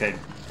that you could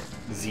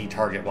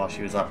Z-target while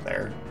she was up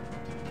there.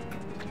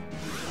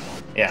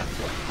 Yeah,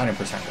 100%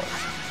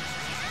 works.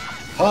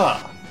 Huh.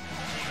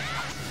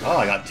 Oh,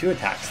 I got 2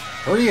 attacks.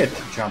 3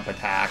 jump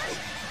attacks.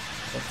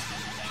 Oops.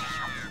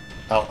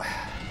 Oh,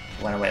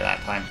 went away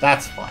that time.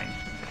 That's fine.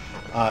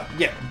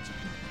 Yeah.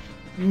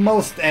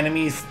 Most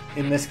enemies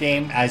in this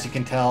game, as you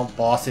can tell,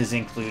 bosses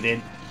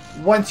included,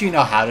 once you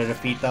know how to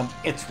defeat them,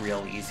 it's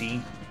real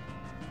easy.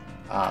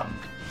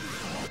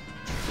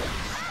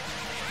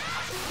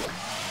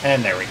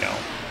 And there we go.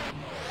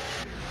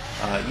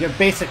 You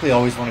basically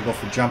always want to go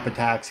for jump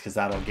attacks because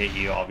that'll get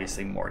you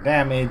obviously more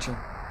damage.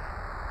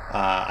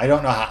 I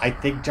don't know how. I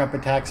think jump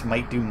attacks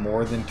might do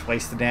more than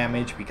twice the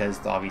damage because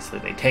obviously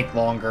they take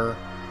longer.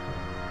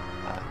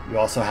 You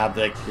also have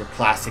your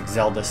classic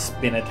Zelda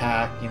spin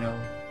attack, you know,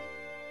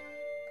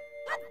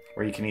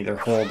 where you can either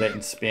hold it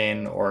and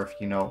spin, or if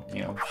you know,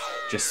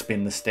 just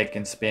spin the stick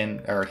and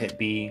spin or hit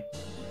B.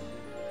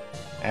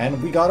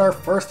 And we got our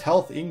first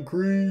health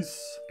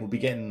increase. We'll be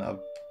getting a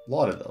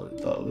lot of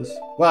those.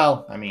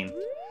 Well, I mean,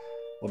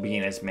 we'll be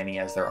getting as many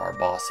as there are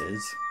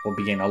bosses. We'll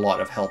be getting a lot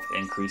of health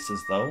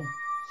increases, though.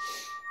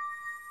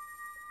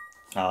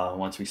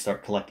 Once we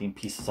start collecting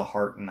pieces of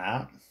heart and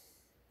that.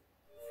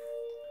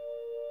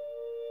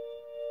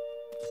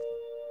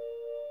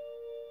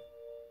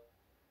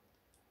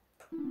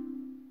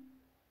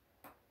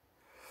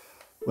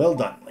 Well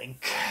done,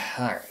 Link.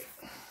 Alright.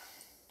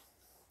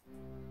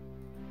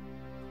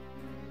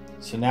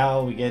 So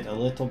now we get a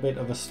little bit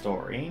of a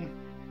story.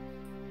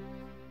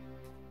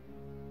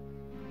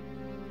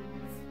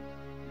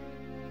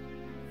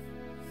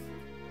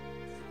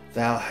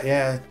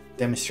 Thou,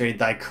 demonstrated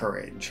thy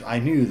courage. I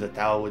knew that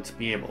thou wouldst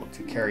be able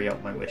to carry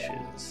out my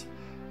wishes.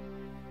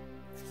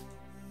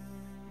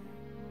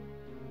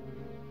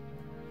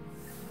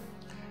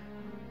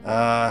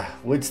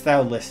 Wouldst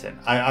thou listen?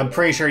 I'm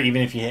pretty sure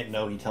even if you hit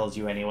no, he tells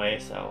you anyway,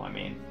 so, I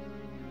mean...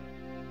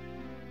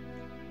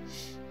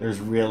 There's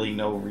really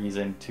no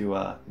reason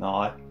to,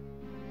 not.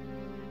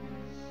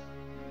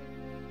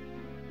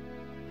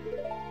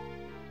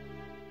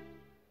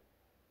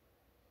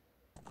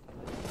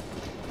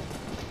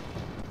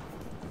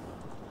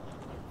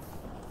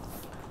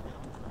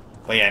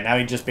 But yeah, now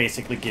he just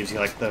basically gives you,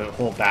 like, the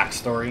whole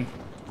backstory.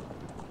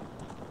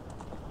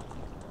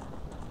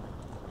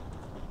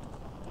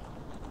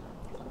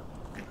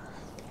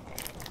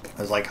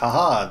 I was like,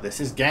 haha, this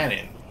is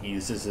Ganon. He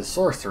uses his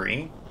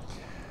sorcery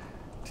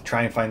to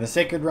try and find the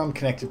Sacred Realm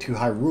connected to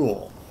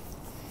Hyrule,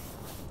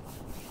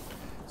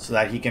 so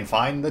that he can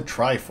find the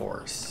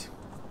Triforce.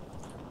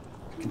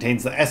 It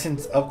contains the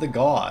essence of the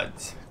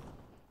gods.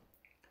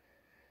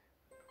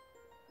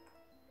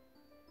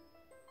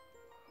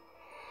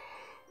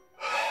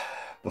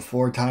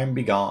 Before time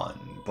began,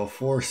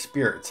 before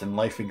spirits and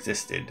life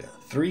existed,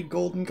 3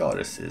 golden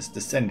goddesses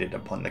descended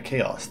upon the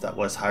chaos that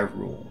was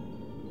Hyrule.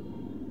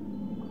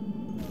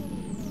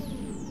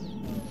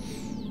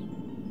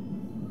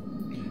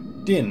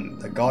 Din,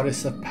 the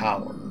goddess of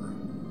power.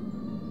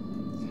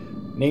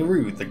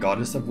 Nehru, the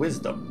goddess of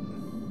wisdom.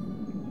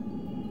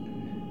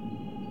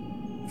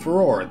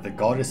 Furor, the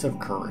goddess of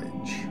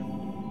courage.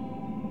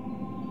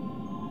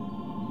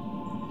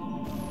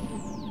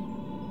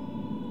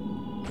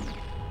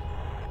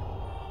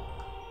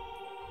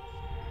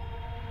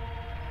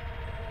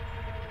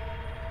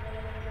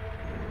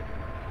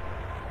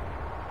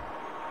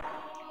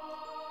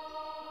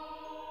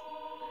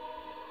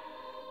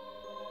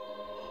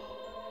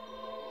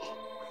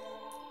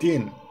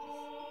 Din.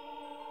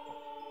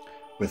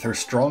 With her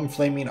strong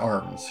flaming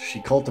arms, she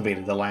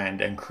cultivated the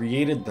land and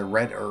created the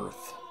Red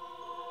Earth.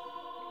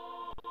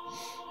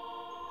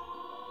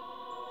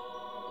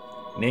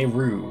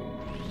 Nehru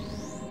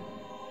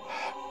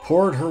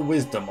poured her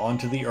wisdom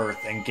onto the earth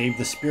and gave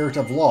the spirit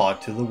of law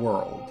to the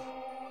world.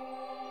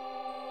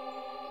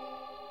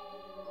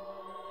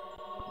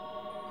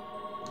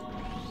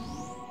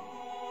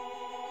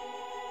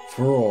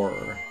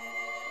 Furor,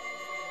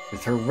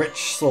 with her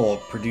rich soul,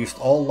 produced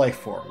all life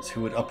forms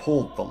who would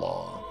uphold the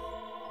law.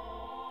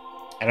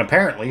 And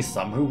apparently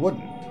some who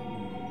wouldn't.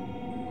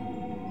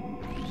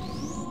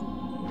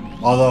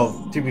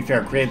 Although, to be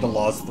fair, created the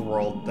laws of the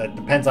world. That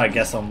depends, I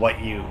guess, on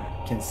what you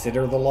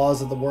consider the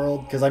laws of the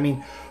world. Because, I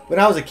mean, when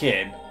I was a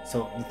kid,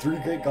 so the 3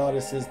 great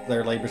goddesses,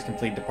 their labors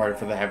complete, departed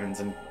for the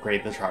heavens, and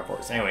created the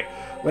Triforce. Anyway,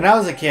 when I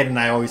was a kid and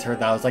I always heard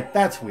that, I was like,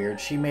 that's weird.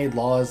 She made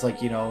laws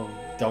like, you know,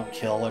 don't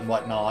kill and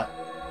whatnot.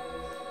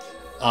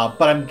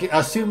 But I'm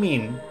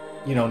assuming,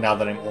 you know, now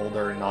that I'm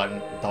older and not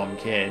a dumb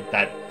kid,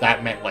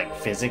 that meant, like,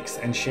 physics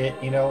and shit,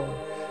 you know?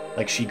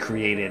 Like, she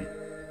created,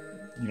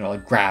 you know,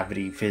 like,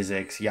 gravity,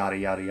 physics, yada,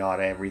 yada,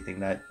 yada,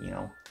 everything that, you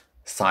know,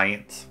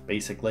 science,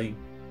 basically.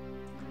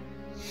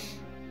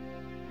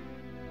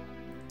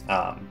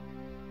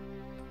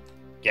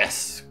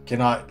 Yes,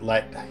 cannot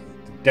let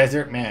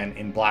Desert Man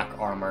in black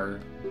armor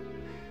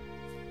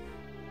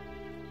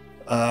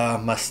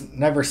must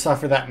never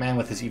suffer that man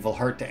with his evil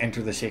heart to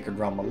enter the Sacred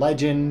Realm of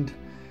Legend.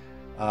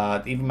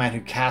 The evil man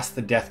who cast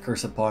the death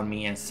curse upon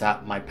me and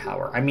sapped my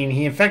power. I mean,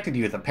 he infected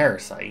you with a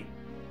parasite.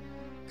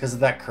 Because of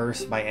that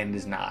curse, my end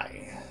is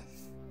nigh.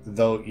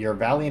 Though your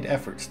valiant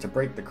efforts to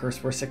break the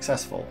curse were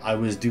successful, I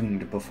was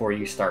doomed before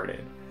you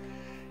started.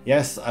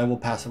 Yes, I will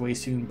pass away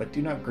soon, but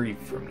do not grieve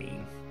for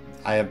me.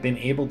 I have been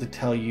able to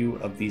tell you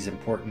of these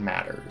important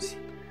matters.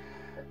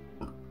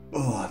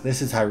 Oh,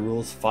 this is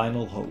Hyrule's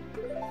final hope.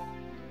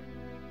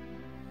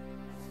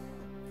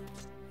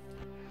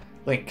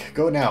 Link,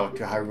 go now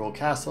to Hyrule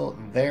Castle,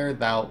 and there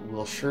thou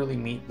wilt surely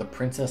meet the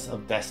Princess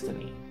of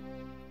Destiny.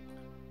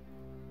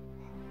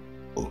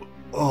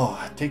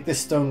 Oh, take this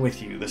stone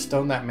with you, the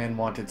stone that man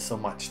wanted so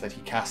much that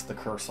he cast the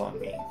curse on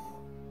me.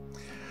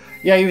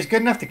 Yeah, he was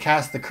good enough to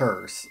cast the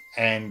curse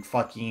and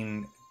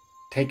fucking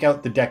take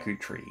out the Deku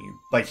Tree,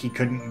 but he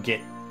couldn't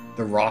get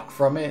the rock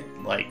from it.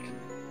 Like,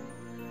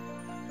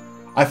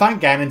 I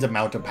find Ganon's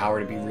amount of power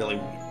to be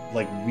really,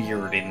 like,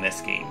 weird in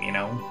this game, you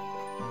know?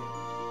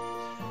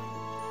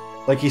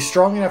 Like, he's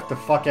strong enough to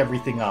fuck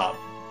everything up,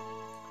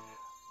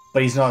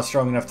 but he's not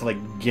strong enough to,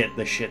 like, get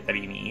the shit that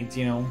he needs,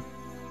 you know?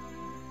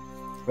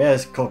 Yeah,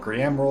 this Kokiri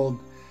Emerald,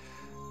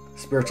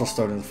 Spiritual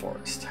Stone of the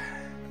Forest.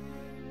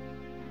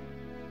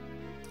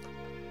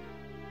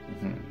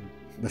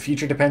 The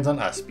future depends on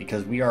us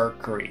because we are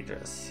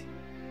courageous.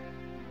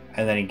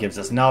 And then he gives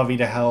us Navi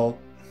to help.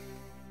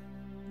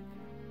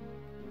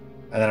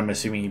 And then I'm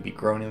assuming he'd be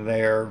grown in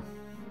there.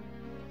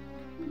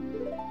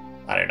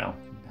 I don't know.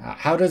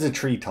 How does a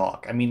tree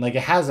talk? I mean, like,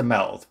 it has a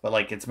mouth, but,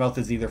 like, its mouth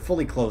is either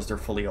fully closed or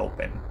fully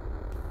open.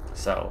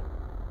 So.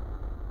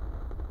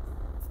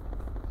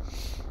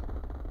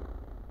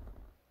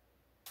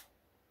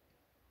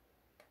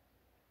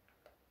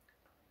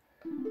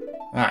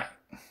 Alright.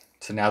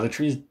 So now the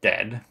tree's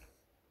dead.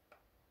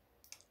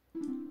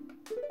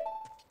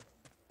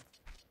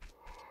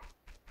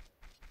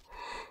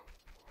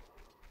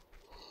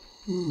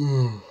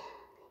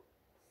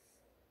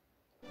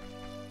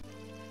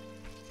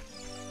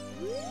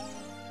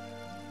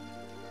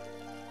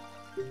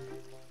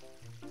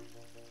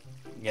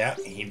 Yeah,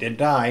 he did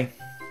die.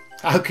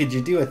 How could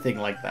you do a thing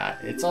like that?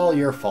 It's all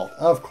your fault.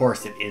 Of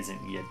course it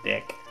isn't, you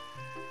dick.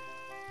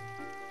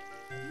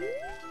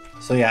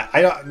 So yeah,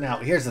 now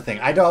here's the thing.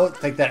 I don't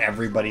think that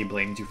everybody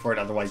blames you for it,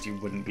 otherwise you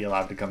wouldn't be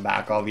allowed to come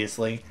back,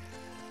 obviously.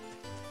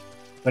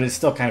 But it's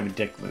still kind of a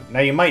dick move. Now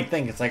you might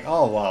think it's like,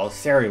 oh, well,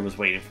 Saria was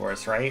waiting for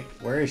us, right?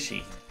 Where is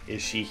she?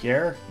 Is she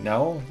here?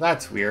 No?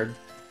 That's weird.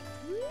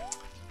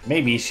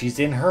 Maybe she's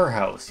in her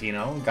house, you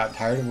know? Got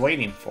tired of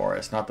waiting for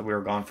us. Not that we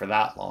were gone for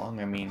that long.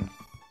 I mean,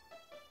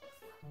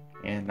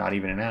 yeah, not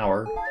even an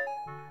hour.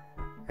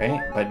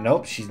 Right? But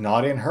nope, she's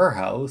not in her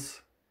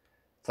house.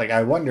 It's like,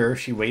 I wonder if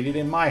she waited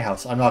in my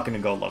house. I'm not going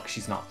to go look.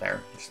 She's not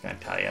there. I'm just going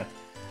to tell you.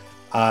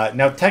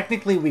 Now,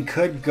 technically, we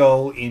could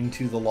go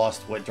into the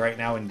Lost Woods right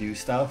now and do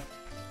stuff.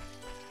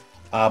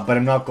 But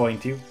I'm not going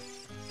to.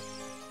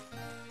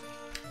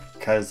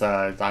 Because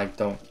I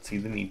don't see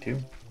the need to.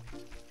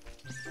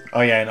 Oh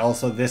yeah, and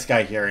also this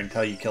guy here,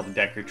 until you kill the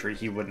Deku Tree,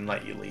 he wouldn't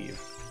let you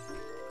leave.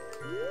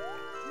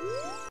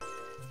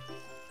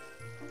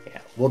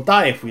 Yeah, we'll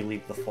die if we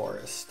leave the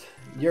forest.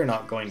 You're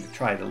not going to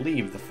try to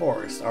leave the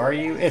forest, are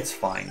you? It's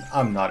fine.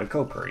 I'm not a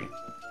Kokiri.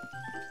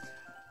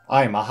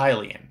 I'm a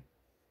Hylian.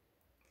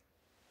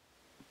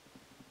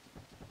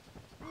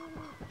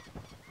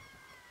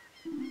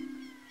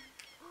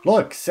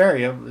 Look,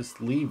 Saria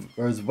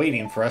was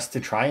waiting for us to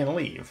try and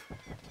leave.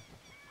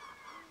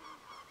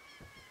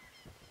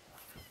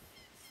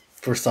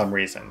 For some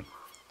reason.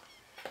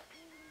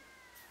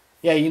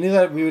 Yeah, you knew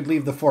that we would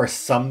leave the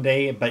forest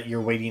someday, but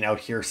you're waiting out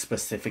here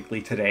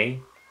specifically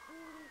today?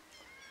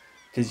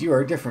 Because you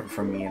are different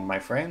from me and my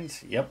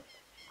friends. Yep.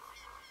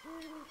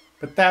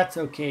 But that's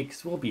okay,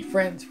 because we'll be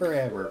friends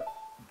forever.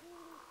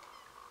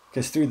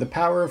 Because through the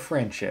power of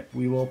friendship,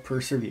 we will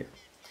persevere.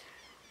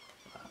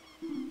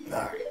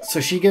 Alright, so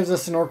she gives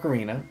us an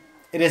Ocarina.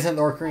 It isn't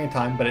the Ocarina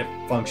time, but it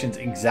functions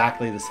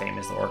exactly the same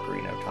as the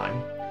Ocarina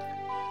time.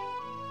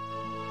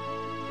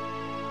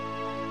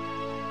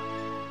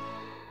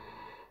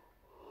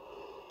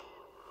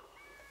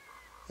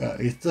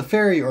 It's the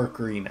Fairy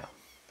Ocarina.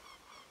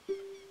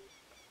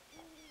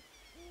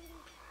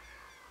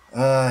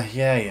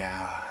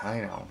 Yeah,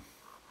 I know.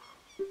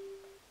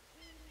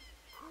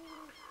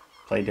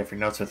 Play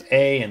different notes with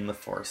A and the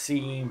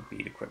 4C,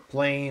 B to quit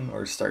playing,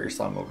 or start your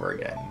song over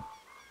again.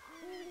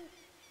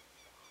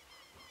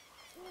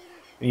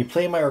 When you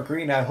play my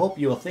Ocarina, I hope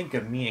you will think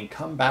of me and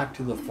come back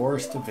to the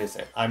forest to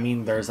visit. I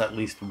mean, there's at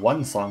least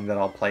one song that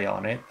I'll play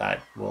on it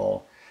that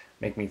will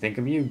make me think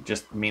of you,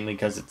 just mainly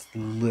because it's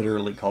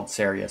literally called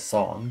Saria's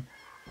Song.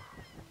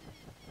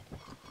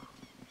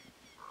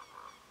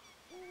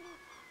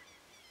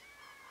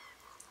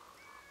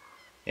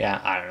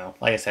 Yeah, I don't know.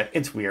 Like I said,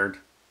 it's weird.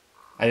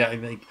 I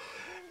like.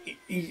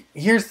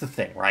 Here's the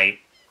thing, right?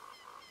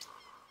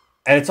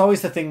 And it's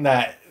always the thing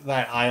that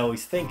I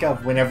always think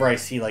of whenever I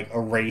see like a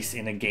race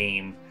in a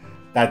game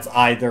that's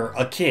either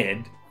a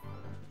kid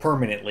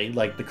permanently,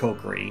 like the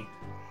Kokiri,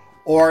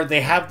 or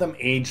they have them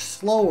age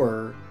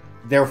slower,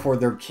 therefore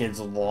their kids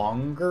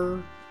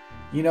longer.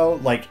 You know,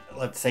 like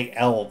let's say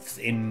elves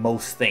in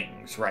most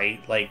things,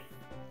 right? Like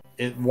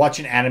watch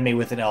an anime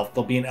with an elf.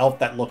 There'll be an elf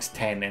that looks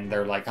 10 and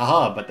they're like,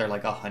 aha, but they're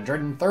like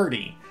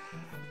 130.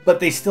 But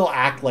they still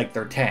act like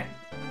they're 10.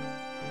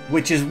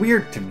 Which is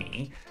weird to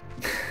me.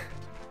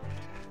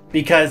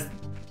 Because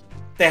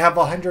they have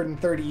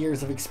 130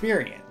 years of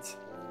experience,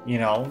 you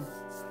know?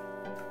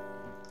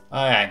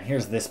 Alright,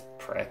 here's this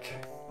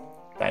prick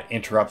that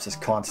interrupts us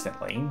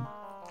constantly.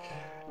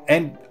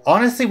 And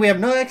honestly, we have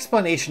no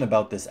explanation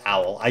about this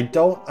owl. I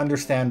don't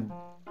understand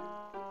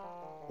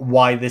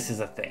why this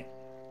is a thing.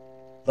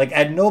 Like,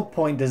 at no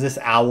point does this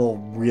owl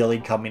really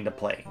come into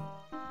play.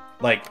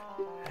 Like,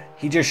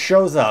 he just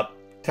shows up,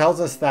 tells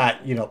us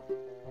that, you know,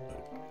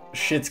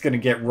 shit's gonna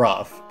get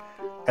rough.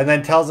 And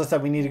then tells us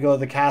that we need to go to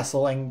the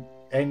castle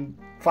and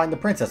find the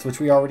princess, which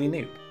we already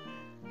knew.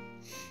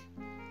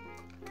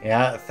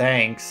 Yeah,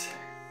 thanks.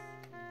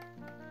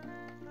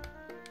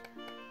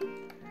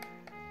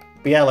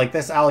 But yeah, like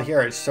this owl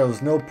here, it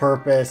shows no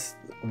purpose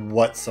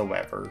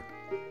whatsoever.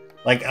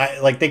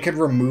 Like they could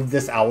remove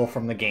this owl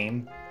from the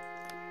game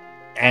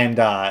and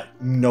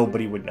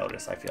nobody would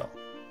notice, I feel.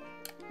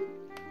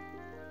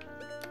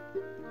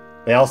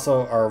 They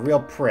also are a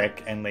real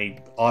prick and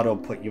they auto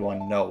put you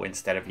on no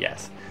instead of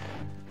yes.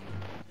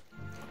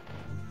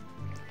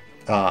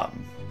 But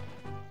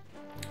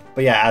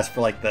yeah, as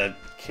for like the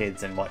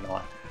kids and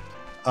whatnot,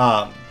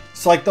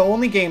 so like the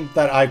only game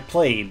that I've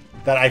played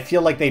that I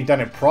feel like they've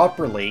done it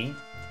properly,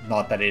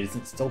 not that it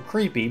isn't still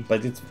creepy,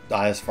 but it's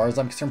as far as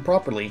I'm concerned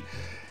properly,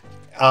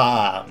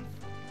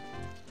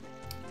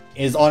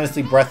 is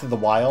honestly Breath of the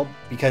Wild,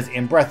 because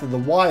in Breath of the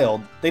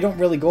Wild they don't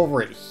really go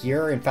over it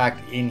here. In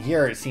fact, in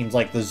here it seems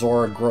like the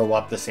Zora grow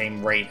up the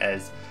same rate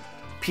as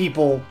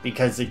people,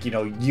 because like, you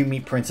know, you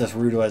meet Princess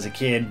Ruto as a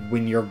kid.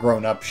 When you're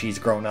grown up, she's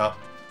grown up.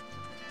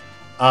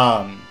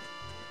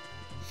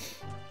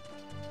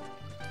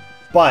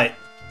 But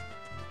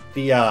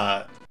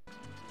the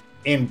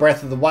in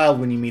Breath of the Wild,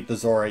 when you meet the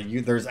Zora,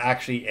 there's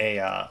actually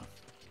a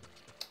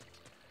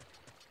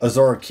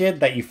Zora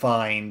kid that you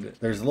find.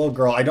 There's a little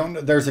girl.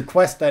 There's a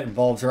quest that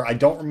involves her. I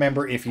don't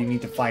remember if you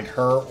need to find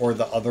her or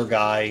the other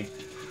guy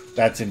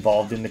that's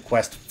involved in the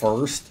quest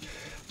first.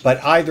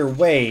 But either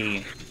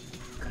way,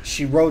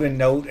 she wrote a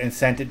note and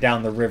sent it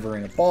down the river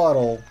in a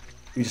bottle.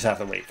 You just have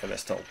to wait for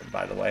this to open,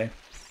 by the way.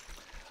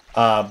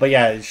 But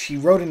yeah, she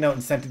wrote a note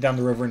and sent it down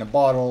the river in a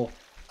bottle.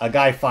 A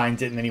guy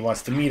finds it and then he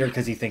wants to meet her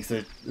because he thinks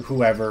that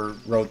whoever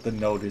wrote the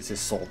note is his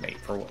soulmate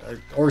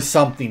or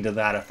something to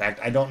that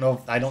effect. I don't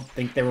know. I don't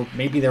think they were.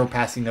 Maybe they were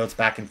passing notes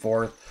back and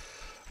forth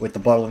with the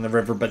bottle in the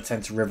river, but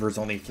since rivers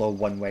only flow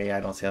one way, I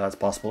don't see how that's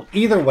possible.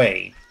 Either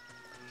way,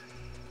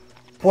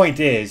 point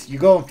is, you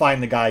go and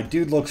find the guy.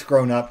 Dude looks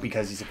grown up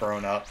because he's a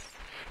grown up.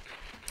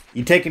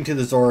 You take him to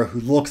the Zora,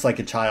 who looks like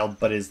a child,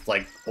 but is,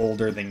 like,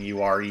 older than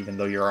you are, even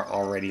though you're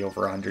already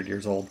over 100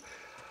 years old.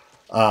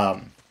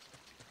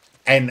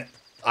 And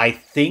I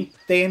think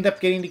they end up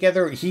getting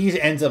together. He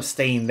ends up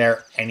staying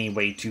there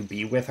anyway to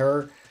be with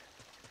her,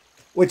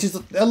 which is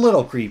a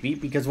little creepy,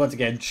 because, once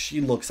again,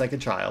 she looks like a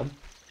child.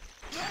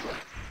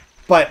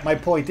 But my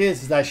point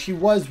is that she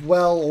was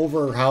well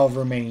over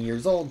however many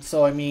years old,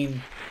 so, I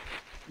mean,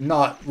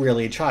 not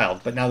really a child.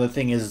 But now the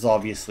thing is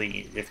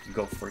obviously, if you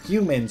go for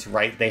humans,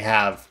 right, they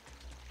have...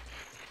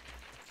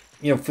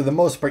 You know, for the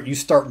most part, you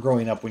start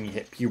growing up when you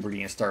hit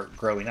puberty and start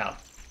growing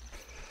up.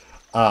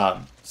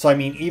 So, I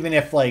mean, even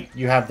if, like,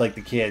 you have, like,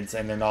 the kids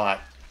and they're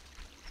not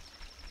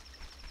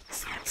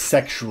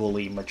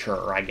sexually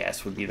mature, I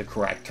guess, would be the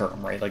correct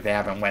term, right? Like, they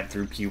haven't went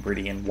through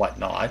puberty and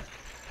whatnot.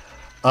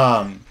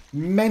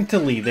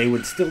 Mentally, they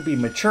would still be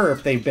mature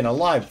if they've been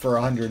alive for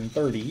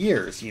 130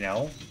 years, you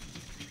know?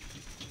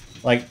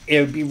 Like,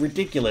 it would be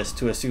ridiculous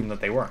to assume that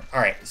they weren't.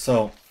 Alright,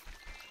 so...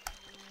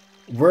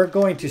 We're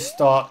going to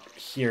stop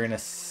here in a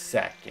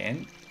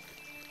second.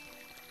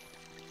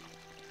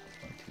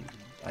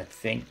 I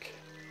think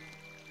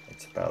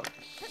it's about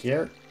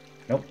here.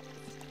 Nope.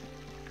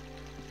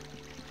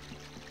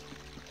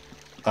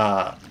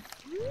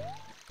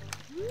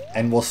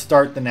 And we'll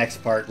start the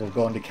next part. We'll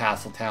go into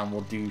Castletown.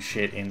 We'll do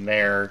shit in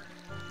there.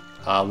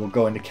 We'll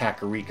go into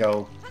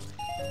Kakariko.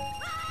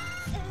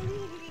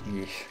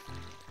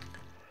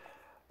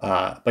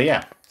 But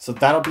yeah, so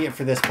that'll be it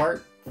for this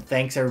part.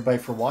 Thanks everybody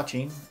for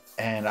watching,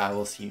 and I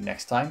will see you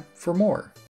next time for more.